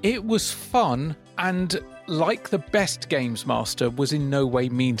approach. It was fun, and like the best Games Master, was in no way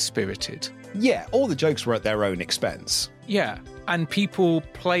mean-spirited. Yeah, all the jokes were at their own expense. Yeah, and people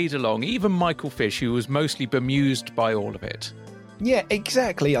played along, even Michael Fish, who was mostly bemused by all of it. Yeah,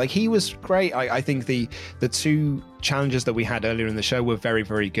 exactly. Like, he was great. I think the two challenges that we had earlier in the show were very,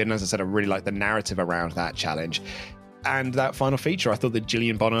 very good. And as I said, I really liked the narrative around that challenge. And that final feature, I thought that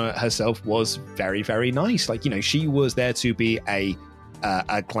Gillian Bonner herself was very, very nice. Like, she was there to be a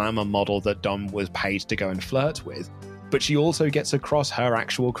glamour model that Dom was paid to go and flirt with. But she also gets across her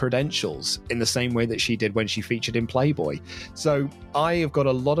actual credentials in the same way that she did when she featured in Playboy. So I have got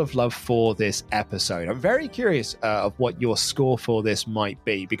a lot of love for this episode. I'm very curious of what your score for this might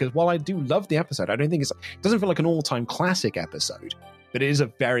be, because while I do love the episode, I don't think it doesn't feel like an all-time classic episode, but it is a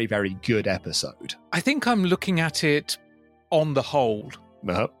very, very good episode. I think I'm looking at it on the whole.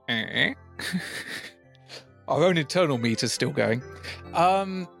 Uh-huh. Our own internal meter's still going.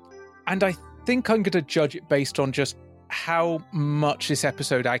 And I think I'm going to judge it based on just how much this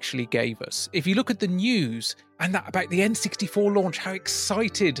episode actually gave us. If you look at the news and that about the N64 launch, how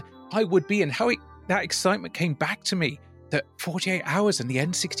excited I would be and how that excitement came back to me that 48 hours and the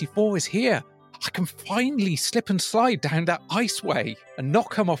N64 is here. I can finally slip and slide down that iceway and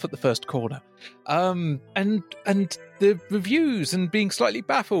not come off at the first corner. And the reviews and being slightly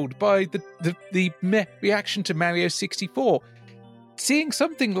baffled by the meh reaction to Mario 64. Seeing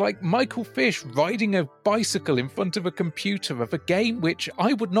something like Michael Fish riding a bicycle in front of a computer of a game which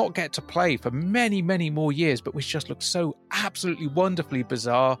I would not get to play for many, many more years, but which just looks so absolutely wonderfully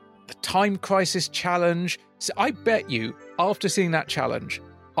bizarre. The Time Crisis challenge. So I bet you, after seeing that challenge,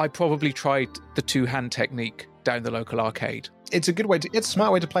 I probably tried the two-hand technique down the local arcade. It's a good way it's a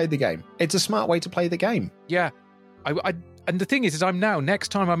smart way to play the game. It's a smart way to play the game. Yeah. And the thing is next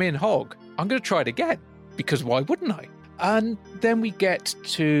time I'm in Hog, I'm going to try it again, because why wouldn't I? And then we get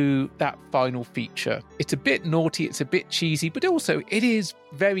to that final feature. It's a bit naughty, it's a bit cheesy, but also it is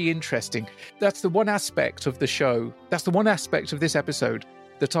very interesting. That's the one aspect of the show, that's the one aspect of this episode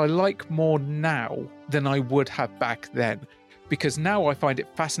that I like more now than I would have back then. Because now I find it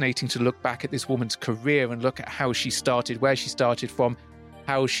fascinating to look back at this woman's career and look at how she started, where she started from,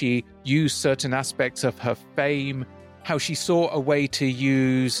 how she used certain aspects of her fame, how she saw a way to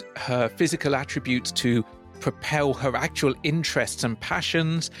use her physical attributes to propel her actual interests and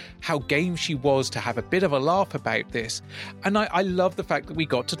passions, how game she was to have a bit of a laugh about this. And I love the fact that we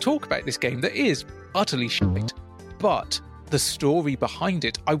got to talk about this game that is utterly shit, but the story behind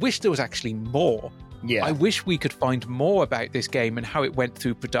it, I wish there was actually more. Yeah. I wish we could find more about this game and how it went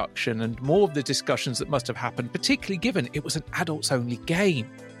through production and more of the discussions that must have happened, particularly given it was an adults-only game.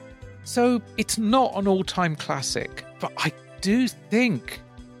 So it's not an all-time classic, but I do think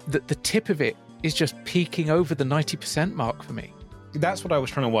that the tip of it is just peaking over the 90% mark for me. That's what I was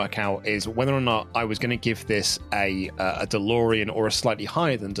trying to work out, is whether or not I was going to give this a DeLorean or a slightly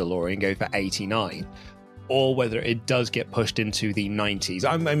higher than DeLorean, go for 89, or whether it does get pushed into the 90s.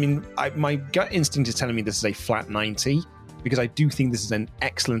 My gut instinct is telling me this is a flat 90, because I do think this is an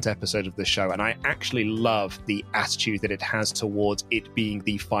excellent episode of the show, and I actually love the attitude that it has towards it being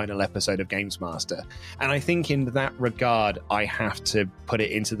the final episode of Games Master. And I think in that regard, I have to put it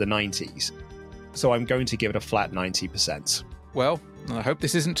into the 90s. So I'm going to give it a flat 90%. Well, I hope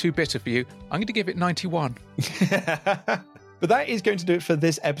this isn't too bitter for you. I'm going to give it 91. But that is going to do it for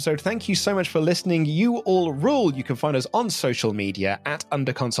this episode. Thank you so much for listening. You all rule. You can find us on social media at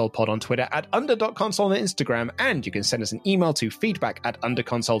UnderConsolePod on Twitter, at under.console on Instagram, and you can send us an email to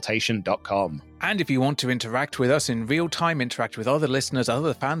feedback@underconsultation.com. And if you want to interact with us in real time, interact with other listeners,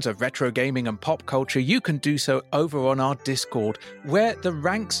 other fans of retro gaming and pop culture, you can do so over on our Discord, where the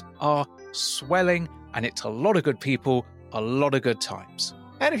ranks are swelling, and it's a lot of good people, a lot of good times.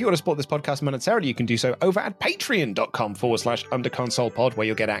 And if you want to support this podcast monetarily, you can do so over at patreon.com/underconsolepod, where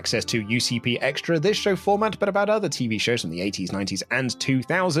you'll get access to UCP Extra, this show format, but about other TV shows from the 80s, 90s, and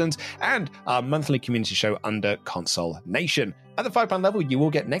 2000s, and our monthly community show, Under Console Nation. At the £5 level, you will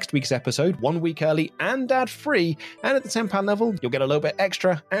get next week's episode 1 week early and ad-free, and at the £10 level, you'll get a little bit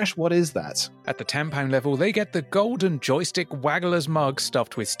extra. Ash, what is that? At the £10 level, they get the golden joystick Wagglers mug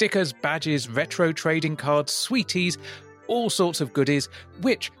stuffed with stickers, badges, retro trading cards, sweeties, all sorts of goodies,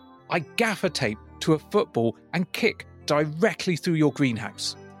 which I gaffer tape to a football and kick directly through your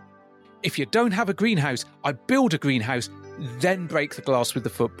greenhouse. If you don't have a greenhouse, I build a greenhouse, then break the glass with the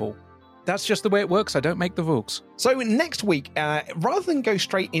football. That's just the way it works. I don't make the rules. So next week, rather than go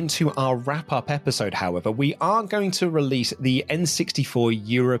straight into our wrap-up episode, however, we are going to release the N64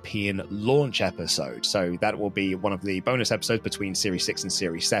 European launch episode. So that will be one of the bonus episodes between Series 6 and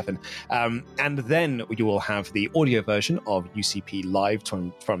Series 7. And then you will have the audio version of UCP Live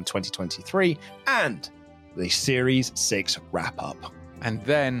from 2023 and the Series 6 wrap-up. And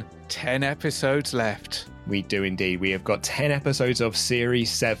then 10 episodes left. We do indeed. We have got 10 episodes of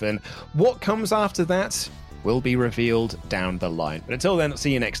Series 7. What comes after that will be revealed down the line. But until then,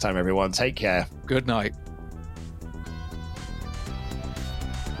 see you next time, everyone. Take care. Good night.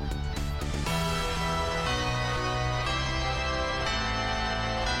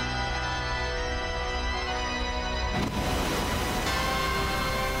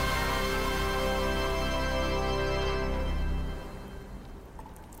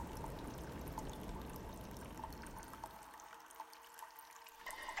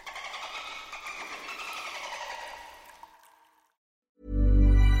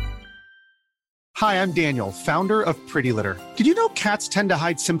 Hi, I'm Daniel, founder of Pretty Litter. Did you know cats tend to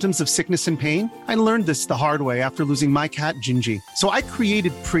hide symptoms of sickness and pain? I learned this the hard way after losing my cat, Gingy. So I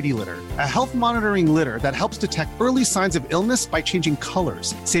created Pretty Litter, a health monitoring litter that helps detect early signs of illness by changing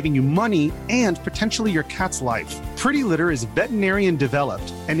colors, saving you money and potentially your cat's life. Pretty Litter is veterinarian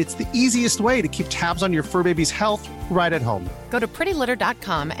developed, and it's the easiest way to keep tabs on your fur baby's health right at home. Go to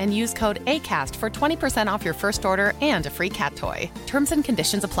prettylitter.com and use code ACAST for 20% off your first order and a free cat toy. Terms and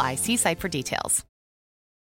conditions apply. See site for details.